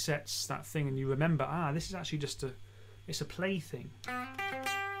resets that thing and you remember, this is actually just it's a plaything.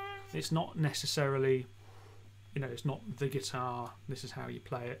 It's not necessarily, you know, it's not the guitar, this is how you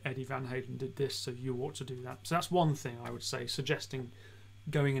play it, Eddie Van Halen did this, so you ought to do that. So that's one thing I would say, suggesting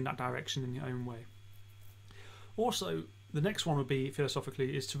going in that direction in your own way. Also, the next one would be,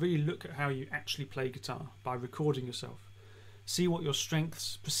 philosophically, is to really look at how you actually play guitar by recording yourself. See what your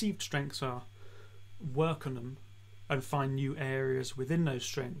strengths, perceived strengths are, work on them, and find new areas within those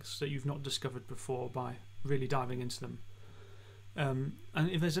strengths that you've not discovered before by really diving into them. And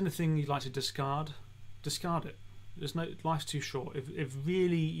if there's anything you'd like to discard it. There's no, life's too short. If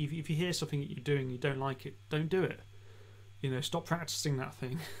you hear something that you're doing, you don't like it, don't do it. You know, stop practicing that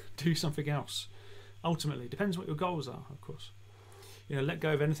thing. Do something else. Ultimately, depends what your goals are, of course. You know, let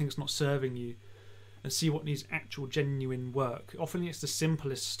go of anything that's not serving you, and see what needs actual genuine work. Often it's the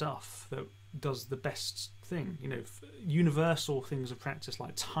simplest stuff that does the best thing. You know, universal things of practice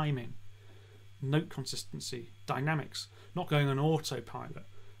like timing, note consistency, dynamics, not going on autopilot.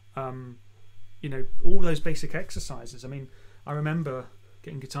 You know, all those basic exercises. I mean, I remember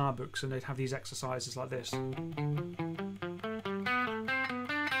getting guitar books and they'd have these exercises like this. And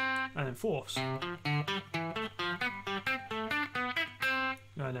then fourths. And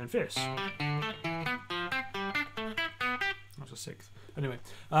then fifths. That's a sixth. Anyway,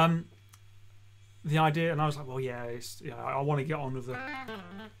 the idea, and I was like, well, yeah, I want to get on with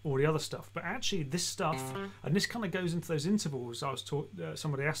all the other stuff. But actually, this stuff, and this kind of goes into those intervals I was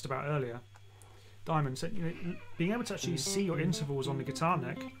somebody asked about earlier. Diamond said, you know, being able to actually see your intervals on the guitar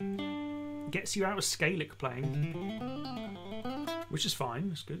neck gets you out of scalic playing which is fine.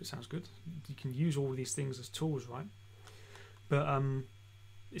 It's good. It sounds good. You can use all of these things as tools, right? But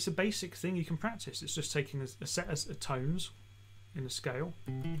it's a basic thing you can practice. It's just taking a set of tones in a scale,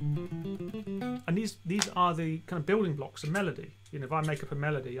 and these are the kind of building blocks of melody. You know, if I make up a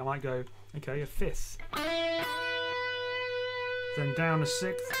melody, I might go, okay, a fifth, then down a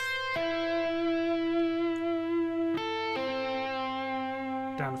sixth,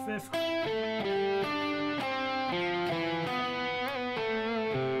 down a fifth,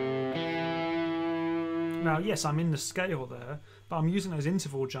 now yes, I'm in the scale there, but I'm using those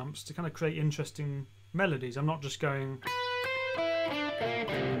interval jumps to kind of create interesting melodies. I'm not just going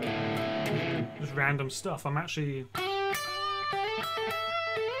just random stuff. I'm actually,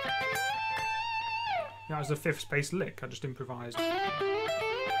 that was the fifth space lick I just improvised.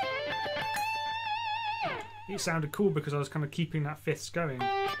 It sounded cool because I was kind of keeping that fifths going.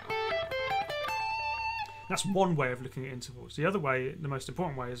 That's one way of looking at intervals. The other way, the most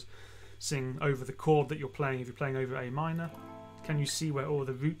important way, is sing over the chord that you're playing. If you're playing over A minor, can you see where all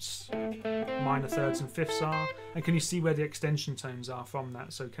the roots, minor thirds and fifths are? And can you see where the extension tones are from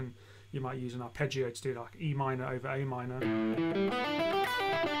that? So you might use an arpeggio to do like E minor over A minor,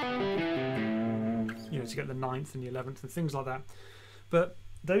 you know, to get the 9th and the 11th and things like that. But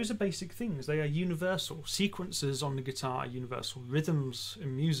those are basic things. They are universal. Sequences on the guitar are universal. Rhythms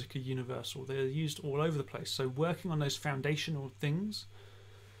in music are universal. They're used all over the place. So working on those foundational things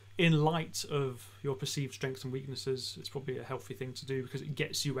in light of your perceived strengths and weaknesses, it's probably a healthy thing to do, because it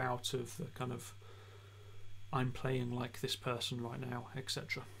gets you out of the kind of I'm playing like this person right now,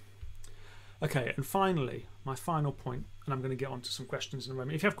 etc. Okay, and finally, my final point, and I'm going to get on to some questions in a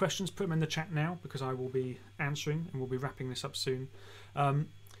moment. If you have questions, put them in the chat now, because I will be answering, and we'll be wrapping this up soon.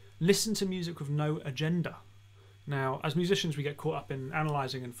 Listen to music with no agenda. Now, as musicians, we get caught up in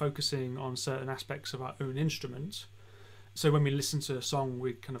analysing and focusing on certain aspects of our own instrument. So when we listen to a song,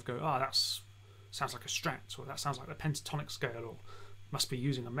 we kind of go, oh, that sounds like a Strat, or that sounds like the pentatonic scale, or must be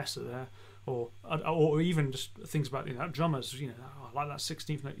using a messer there, or even just things about, you know, drummers, you know, oh, I like that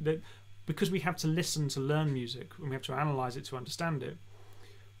 16th note. Because we have to listen to learn music, and we have to analyse it to understand it,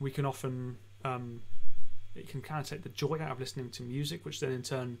 we can often, it can kind of take the joy out of listening to music, which then in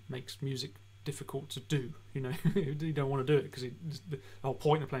turn makes music difficult to do. You know, you don't want to do it because the whole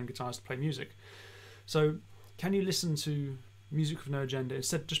point of playing guitar is to play music. So can you listen to music with no agenda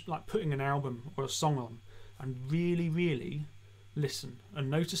instead of just like putting an album or a song on and really, really listen and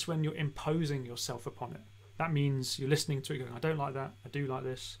notice when you're imposing yourself upon it? That means you're listening to it going, I don't like that, I do like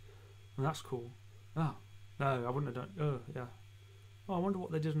this, and that's cool. Oh, no, I wouldn't have done. Oh, yeah. Oh, I wonder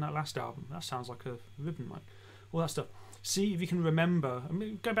what they did in that last album. That sounds like a ribbon mic. All that stuff. See if you can remember. I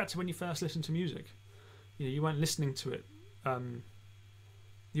mean, go back to when you first listened to music. You know, you weren't listening to it.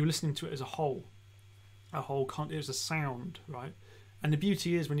 You were listening to it as a whole. It was a sound, right? And the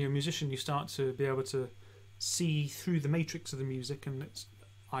beauty is, when you're a musician, you start to be able to see through the matrix of the music, and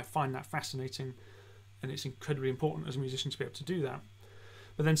I find that fascinating, and it's incredibly important as a musician to be able to do that.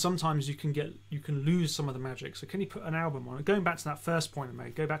 But then sometimes you can lose some of the magic. So can you put an album on? Going back to that first point I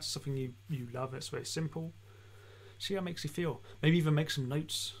made, go back to something you love. It's very simple. See how it makes you feel. Maybe even make some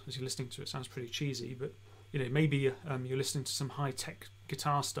notes as you're listening to it. Sounds pretty cheesy, but you know, maybe you're listening to some high-tech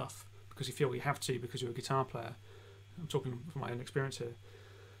guitar stuff because you feel you have to because you're a guitar player. I'm talking from my own experience here.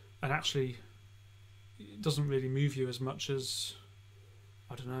 And actually, it doesn't really move you as much as,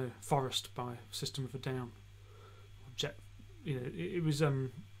 I don't know, Forest by System of a Down. Or Jet. You know, it was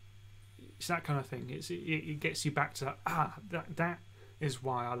it's that kind of thing. It gets you back to that is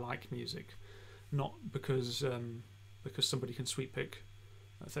why I like music, not because somebody can sweep pick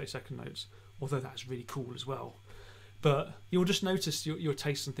 30-second notes, although that's really cool as well. But you'll just notice your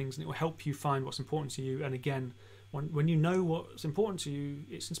tastes and things, and it will help you find what's important to you. And again, when you know what's important to you,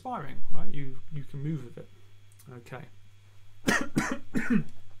 it's inspiring, right? You can move with it. Okay.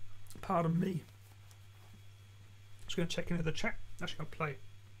 Pardon me. Just going to check into the chat. Actually, I'll play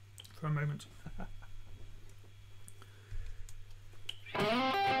for a moment.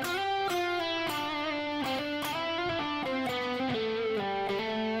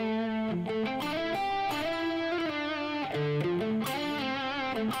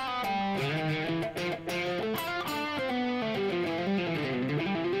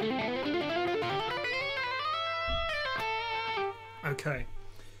 Okay.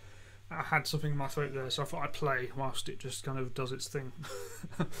 I had something in my throat there, so I thought I'd play whilst it just kind of does its thing.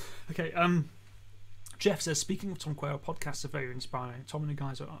 Okay, Jeff says, speaking of Tom Quayle, podcasts are very inspiring. Tom and the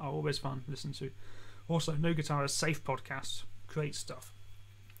guys are always fun to listen to. Also, No Guitar is Safe podcast. Great stuff.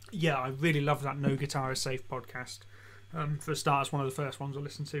 Yeah, I really love that No Guitar is Safe podcast. For a start, it's one of the first ones I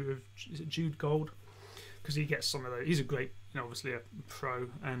listened to with, is it Jude Gold? because he gets some of those. He's a great, obviously a pro,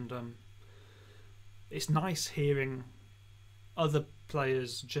 and it's nice hearing other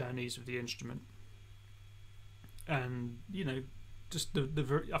players' journeys with the instrument, and just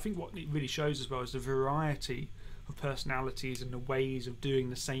I think what it really shows as well is the variety of personalities and the ways of doing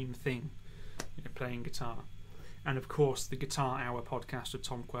the same thing, playing guitar. And of course, the Guitar Hour podcast with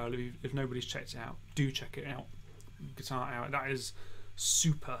Tom Quayle. If nobody's checked it out, do check it out. Guitar Hour. That is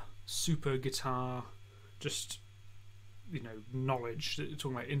super guitar, just knowledge. They're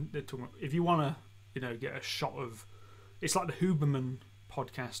talking about if you want to get a shot of. It's like the Huberman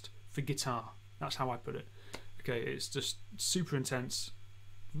podcast for guitar. That's how I put it. Okay, it's just super intense,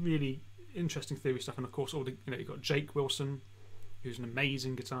 really interesting theory stuff, and of course all the you've got Jake Wilson, who's an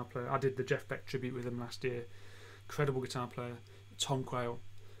amazing guitar player. I did the Jeff Beck tribute with him last year. Incredible guitar player. Tom Quayle,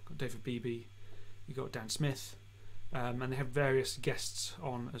 got David Beebe, you got Dan Smith, and they have various guests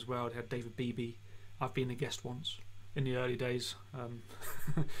on as well. They had David Beebe. I've been a guest once in the early days. I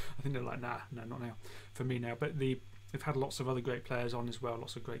think they're like, no, not now. For me now, but they've had lots of other great players on as well.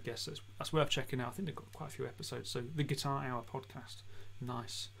 Lots of great guests. That's worth checking out. I think they've got quite a few episodes. So the Guitar Hour podcast,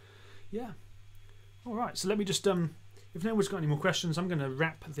 nice. Yeah. All right. So let me just if no one's got any more questions, I'm going to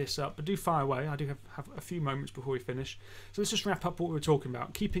wrap this up. But do fire away. I do have a few moments before we finish. So let's just wrap up what we were talking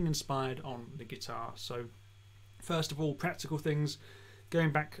about. Keeping inspired on the guitar. So first of all, practical things.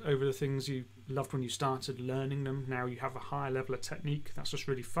 Going back over the things you loved when you started learning them. Now you have a higher level of technique. That's just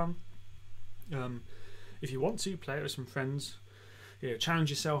really fun. If you want to, play it with some friends. Challenge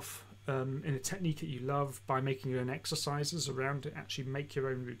yourself in a technique that you love by making your own exercises around it. Actually make your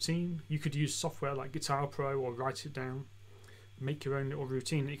own routine. You could use software like Guitar Pro or write it down. Make your own little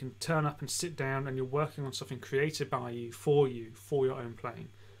routine that you can turn up and sit down and you're working on something created by you, for your own playing.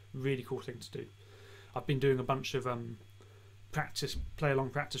 Really cool thing to do. I've been doing a bunch of play-along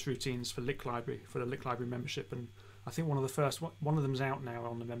practice routines for Lick Library, for the Lick Library membership, and I think one of them's out now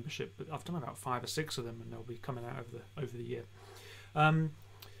on the membership, but I've done about 5 or 6 of them, and they'll be coming out over the year.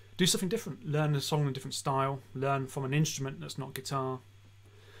 Do something different. Learn a song in a different style. Learn from an instrument that's not guitar.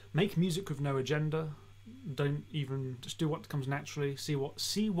 Make music with no agenda. Don't even just do what comes naturally. See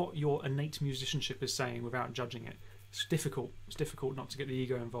what your innate musicianship is saying without judging it. It's difficult. It's difficult not to get the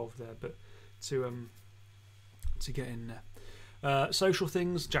ego involved there, but to get in there. Social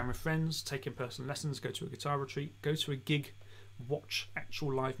things, jam with friends, take in personal lessons, go to a guitar retreat, go to a gig, watch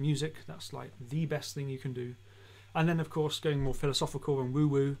actual live music. That's like the best thing you can do. And then, of course, going more philosophical and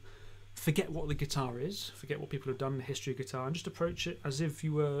woo-woo, forget what the guitar is, forget what people have done in the history of guitar, and just approach it as if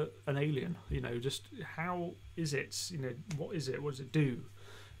you were an alien. Just how is it? What is it? What does it do?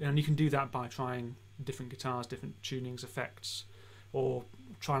 And you can do that by trying different guitars, different tunings, effects, or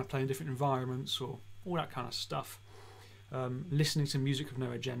trying to play in different environments, or all that kind of stuff. Listening to music with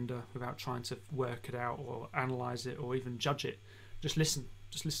no agenda, without trying to work it out or analyze it or even judge it. Just listen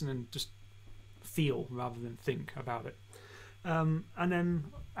and just feel rather than think about it. And then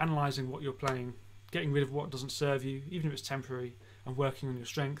analysing what you're playing, getting rid of what doesn't serve you, even if it's temporary, and working on your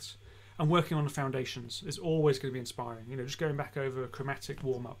strengths, and working on the foundations is always going to be inspiring. Just going back over a chromatic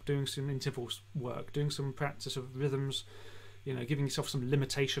warm-up, doing some intervals work, doing some practice of rhythms, giving yourself some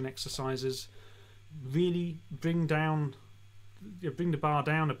limitation exercises, really bring the bar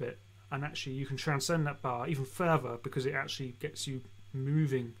down a bit, and actually you can transcend that bar even further because it actually gets you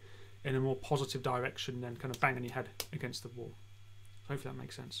moving in a more positive direction than kind of banging your head against the wall. Hopefully that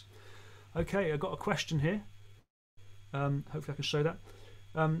makes sense. Okay, I've got a question here. Hopefully I can show that.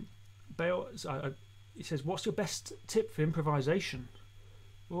 Bale, he says, what's your best tip for improvisation?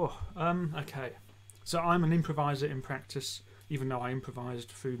 Okay. So I'm an improviser in practice, even though I improvised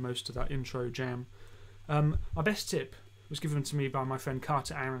through most of that intro jam. My best tip was given to me by my friend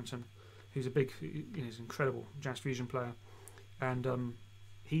Carter Arrington, who's he's an incredible jazz fusion player, and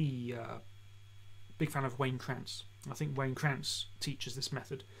he big fan of Wayne Krantz. I think Wayne Krantz teaches this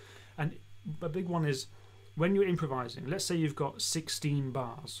method, and a big one is when you're improvising. Let's say you've got 16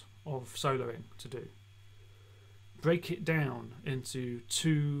 bars of soloing to do. Break it down into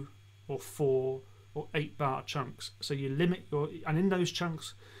 2 or 4 or 8 bar chunks. So you limit and in those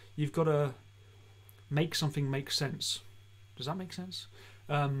chunks, you've got to make something make sense. Does that make sense?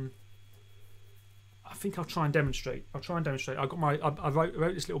 I think I'll try and demonstrate. I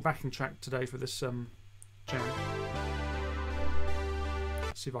wrote this little backing track today for this jam.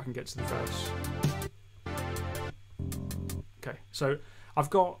 Let's see if I can get to the verse. Okay, so I've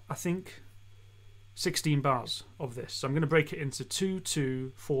got, I think, 16 bars of this. So I'm going to break it into 2,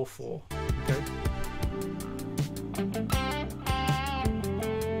 2, 4, 4. Okay.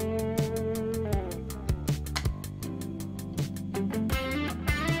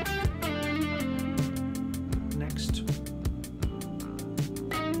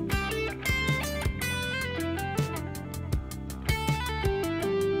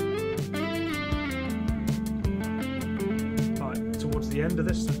 towards the end of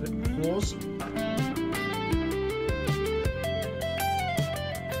this pause.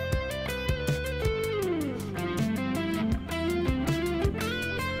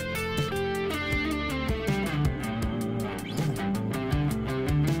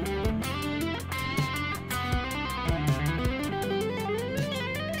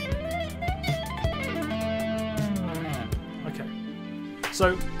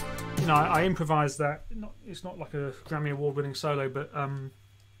 So, you know, I improvised that. It's not like a Grammy Award-winning solo, but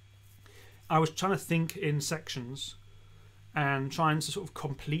I was trying to think in sections and trying to sort of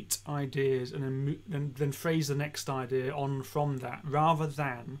complete ideas and then phrase the next idea on from that, rather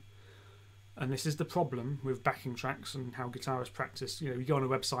than. And this is the problem with backing tracks and how guitarists practice. You know, you go on a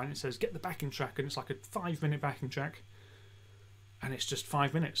website and it says get the backing track, and it's like a 5-minute backing track, and it's just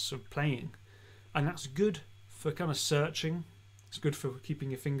 5 minutes of playing, and that's good for kind of searching. It's good for keeping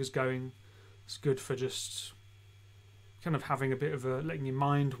your fingers going. It's good for just kind of having a bit of letting your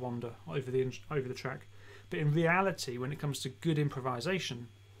mind wander over the track. But in reality, when it comes to good improvisation,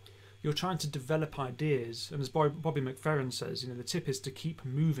 you're trying to develop ideas. And as Bobby McFerrin says, you know, the tip is to keep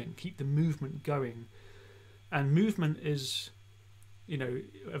moving, keep the movement going. And movement is, you know,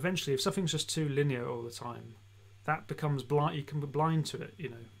 eventually, if something's just too linear all the time, that becomes blind. You can be blind to it.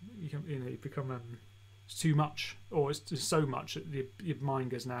 You become. It's too much, or it's so much that your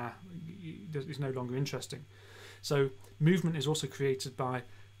mind goes, nah, it's no longer interesting. So movement is also created by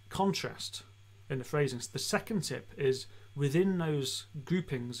contrast in the phrasing. So the second tip is within those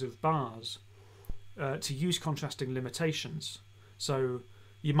groupings of bars to use contrasting limitations. So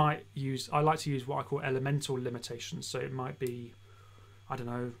you might use, I like to use what I call elemental limitations. So it might be, I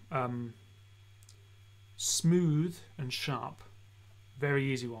don't know, smooth and sharp.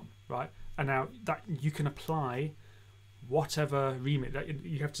 Very easy one, right? And now that you can apply whatever remit that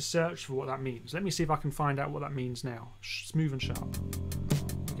you have to search for what that means. Let me see if I can find out what that means now. Smooth and sharp.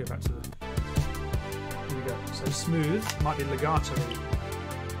 Let me go back to the. Here we go. So smooth might be legato.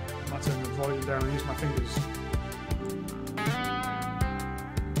 I might turn the volume down and use my fingers.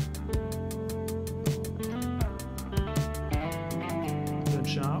 Then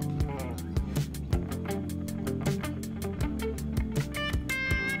sharp.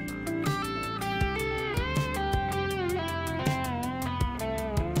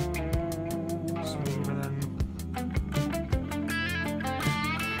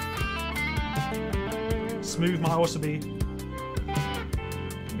 Smooth might also be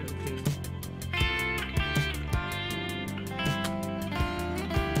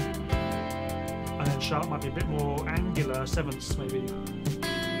and then sharp might be a bit more angular, sevenths maybe,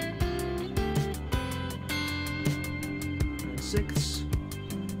 and sixths,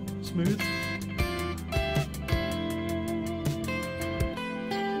 smooth.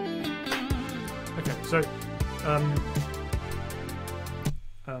 Okay, so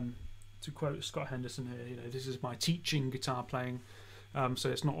to quote Scott Henderson here, you know, this is my teaching guitar playing, so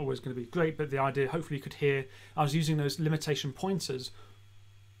it's not always going to be great, but the idea, hopefully you could hear, I was using those limitation pointers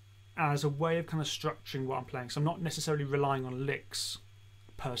as a way of kind of structuring what I'm playing. So I'm not necessarily relying on licks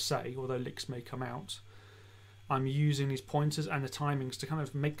per se, although licks may come out. I'm using these pointers and the timings to kind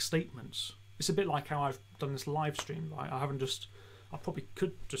of make statements. It's a bit like how I've done this live stream, right? I probably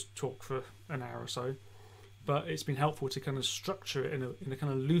could just talk for an hour or so, but it's been helpful to kind of structure it in a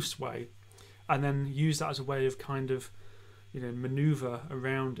kind of loose way, and then use that as a way of kind of, you know, maneuver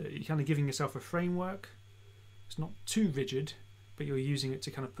around it. You're kind of giving yourself a framework. It's not too rigid, but you're using it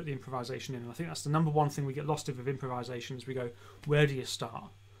to kind of put the improvisation in. And I think that's the number one thing we get lost with improvisation is we go, where do you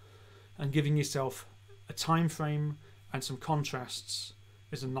start? And giving yourself a time frame and some contrasts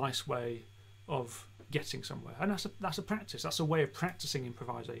is a nice way of getting somewhere. And that's a practice. That's a way of practicing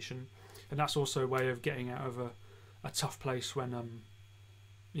improvisation. And that's also a way of getting out of a tough place when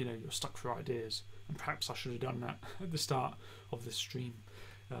you know, you're stuck for ideas. And perhaps I should have done that at the start of this stream.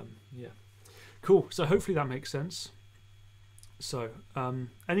 Yeah, cool. So hopefully that makes sense. So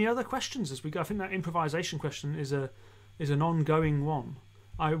any other questions as we go? I think that improvisation question is an ongoing one.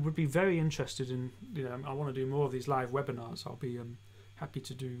 I would be very interested in, you know, I want to do more of these live webinars. I'll be happy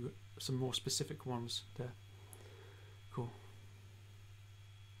to do some more specific ones there. Cool.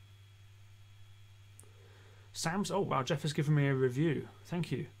 Sam's, oh wow, Jeff has given me a review.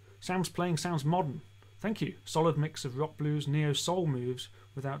 Thank you. Sam's playing sounds modern. Thank you. Solid mix of rock blues, neo soul moves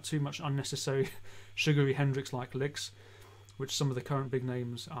without too much unnecessary sugary Hendrix-like licks, which some of the current big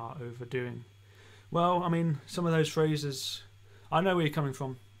names are overdoing. Well, I mean, some of those phrases, I know where you're coming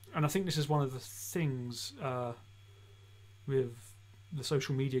from, and I think this is one of the things with the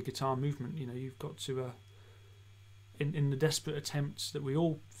social media guitar movement. You know, you've got to, in the desperate attempts that we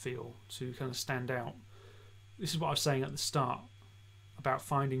all feel to kind of stand out. This is what I was saying at the start. about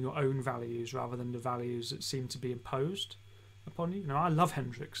finding your own values rather than the values that seem to be imposed upon you. You know, I love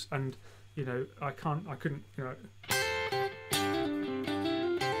Hendrix, and you know, I couldn't, you know,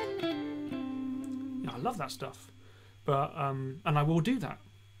 I love that stuff, but and I will do that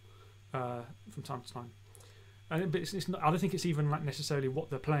from time to time. But it's not, I don't think it's even like necessarily what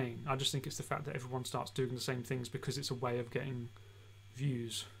they're playing. I just think it's the fact that everyone starts doing the same things because it's a way of getting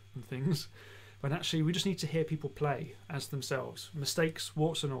views and things. But actually, we just need to hear people play as themselves, mistakes,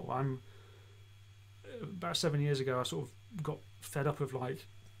 warts and all. About 7 years ago, I sort of got fed up with like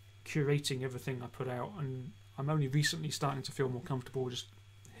curating everything I put out, and I'm only recently starting to feel more comfortable. Just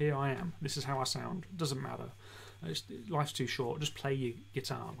here I am. This is how I sound. It doesn't matter. Life's too short. Just play your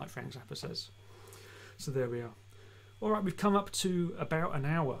guitar, like Frank Zappa says. So there we are. All right, we've come up to about an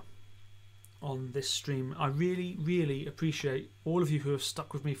hour on this stream. I really, really appreciate all of you who have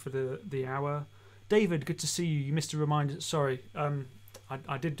stuck with me for the hour. David, good to see you. You missed a reminder. Sorry,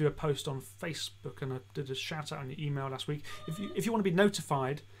 I did do a post on Facebook and I did a shout out on your email last week. If you want to be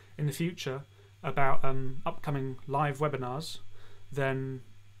notified in the future about upcoming live webinars, then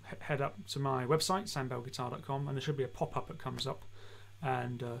head up to my website, sambellguitar.com, and there should be a pop-up that comes up,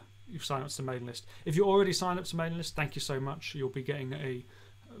 and you've signed up to the mailing list. If you're already signed up to the mailing list, thank you so much. You'll be getting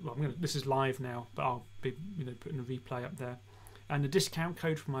this is live now, but I'll be putting a replay up there. And the discount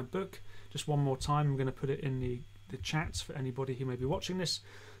code for my book, just one more time, I'm going to put it in the chats for anybody who may be watching this.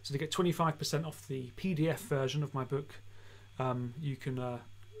 So to get 25% off the PDF version of my book, you can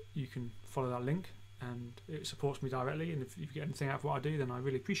follow that link, and it supports me directly. And if you get anything out of what I do, then I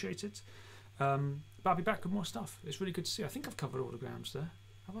really appreciate it. But I'll be back with more stuff. It's really good to see. I think I've covered all the grounds there.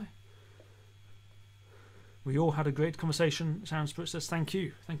 Have I? We all had a great conversation. Sound Spirit says thank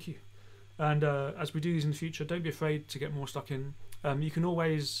you. And as we do these in the future, don't be afraid to get more stuck in. You can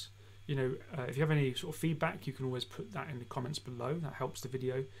always, if you have any sort of feedback, you can always put that in the comments below. That helps the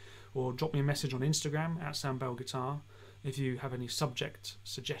video. Or drop me a message on Instagram @SamBellGuitar if you have any subject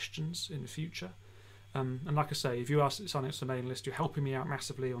suggestions in the future. And like I say, if you are signing up to the mailing list, you're helping me out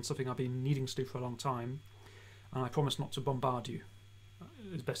massively on something I've been needing to do for a long time. And I promise not to bombard you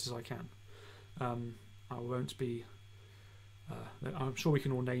as best as I can. I won't be. I'm sure we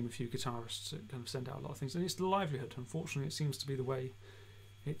can all name a few guitarists that kind of send out a lot of things, and it's the livelihood. Unfortunately, it seems to be the way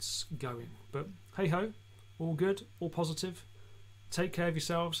it's going. But hey ho, all good, all positive. Take care of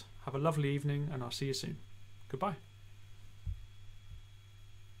yourselves. Have a lovely evening, and I'll see you soon. Goodbye.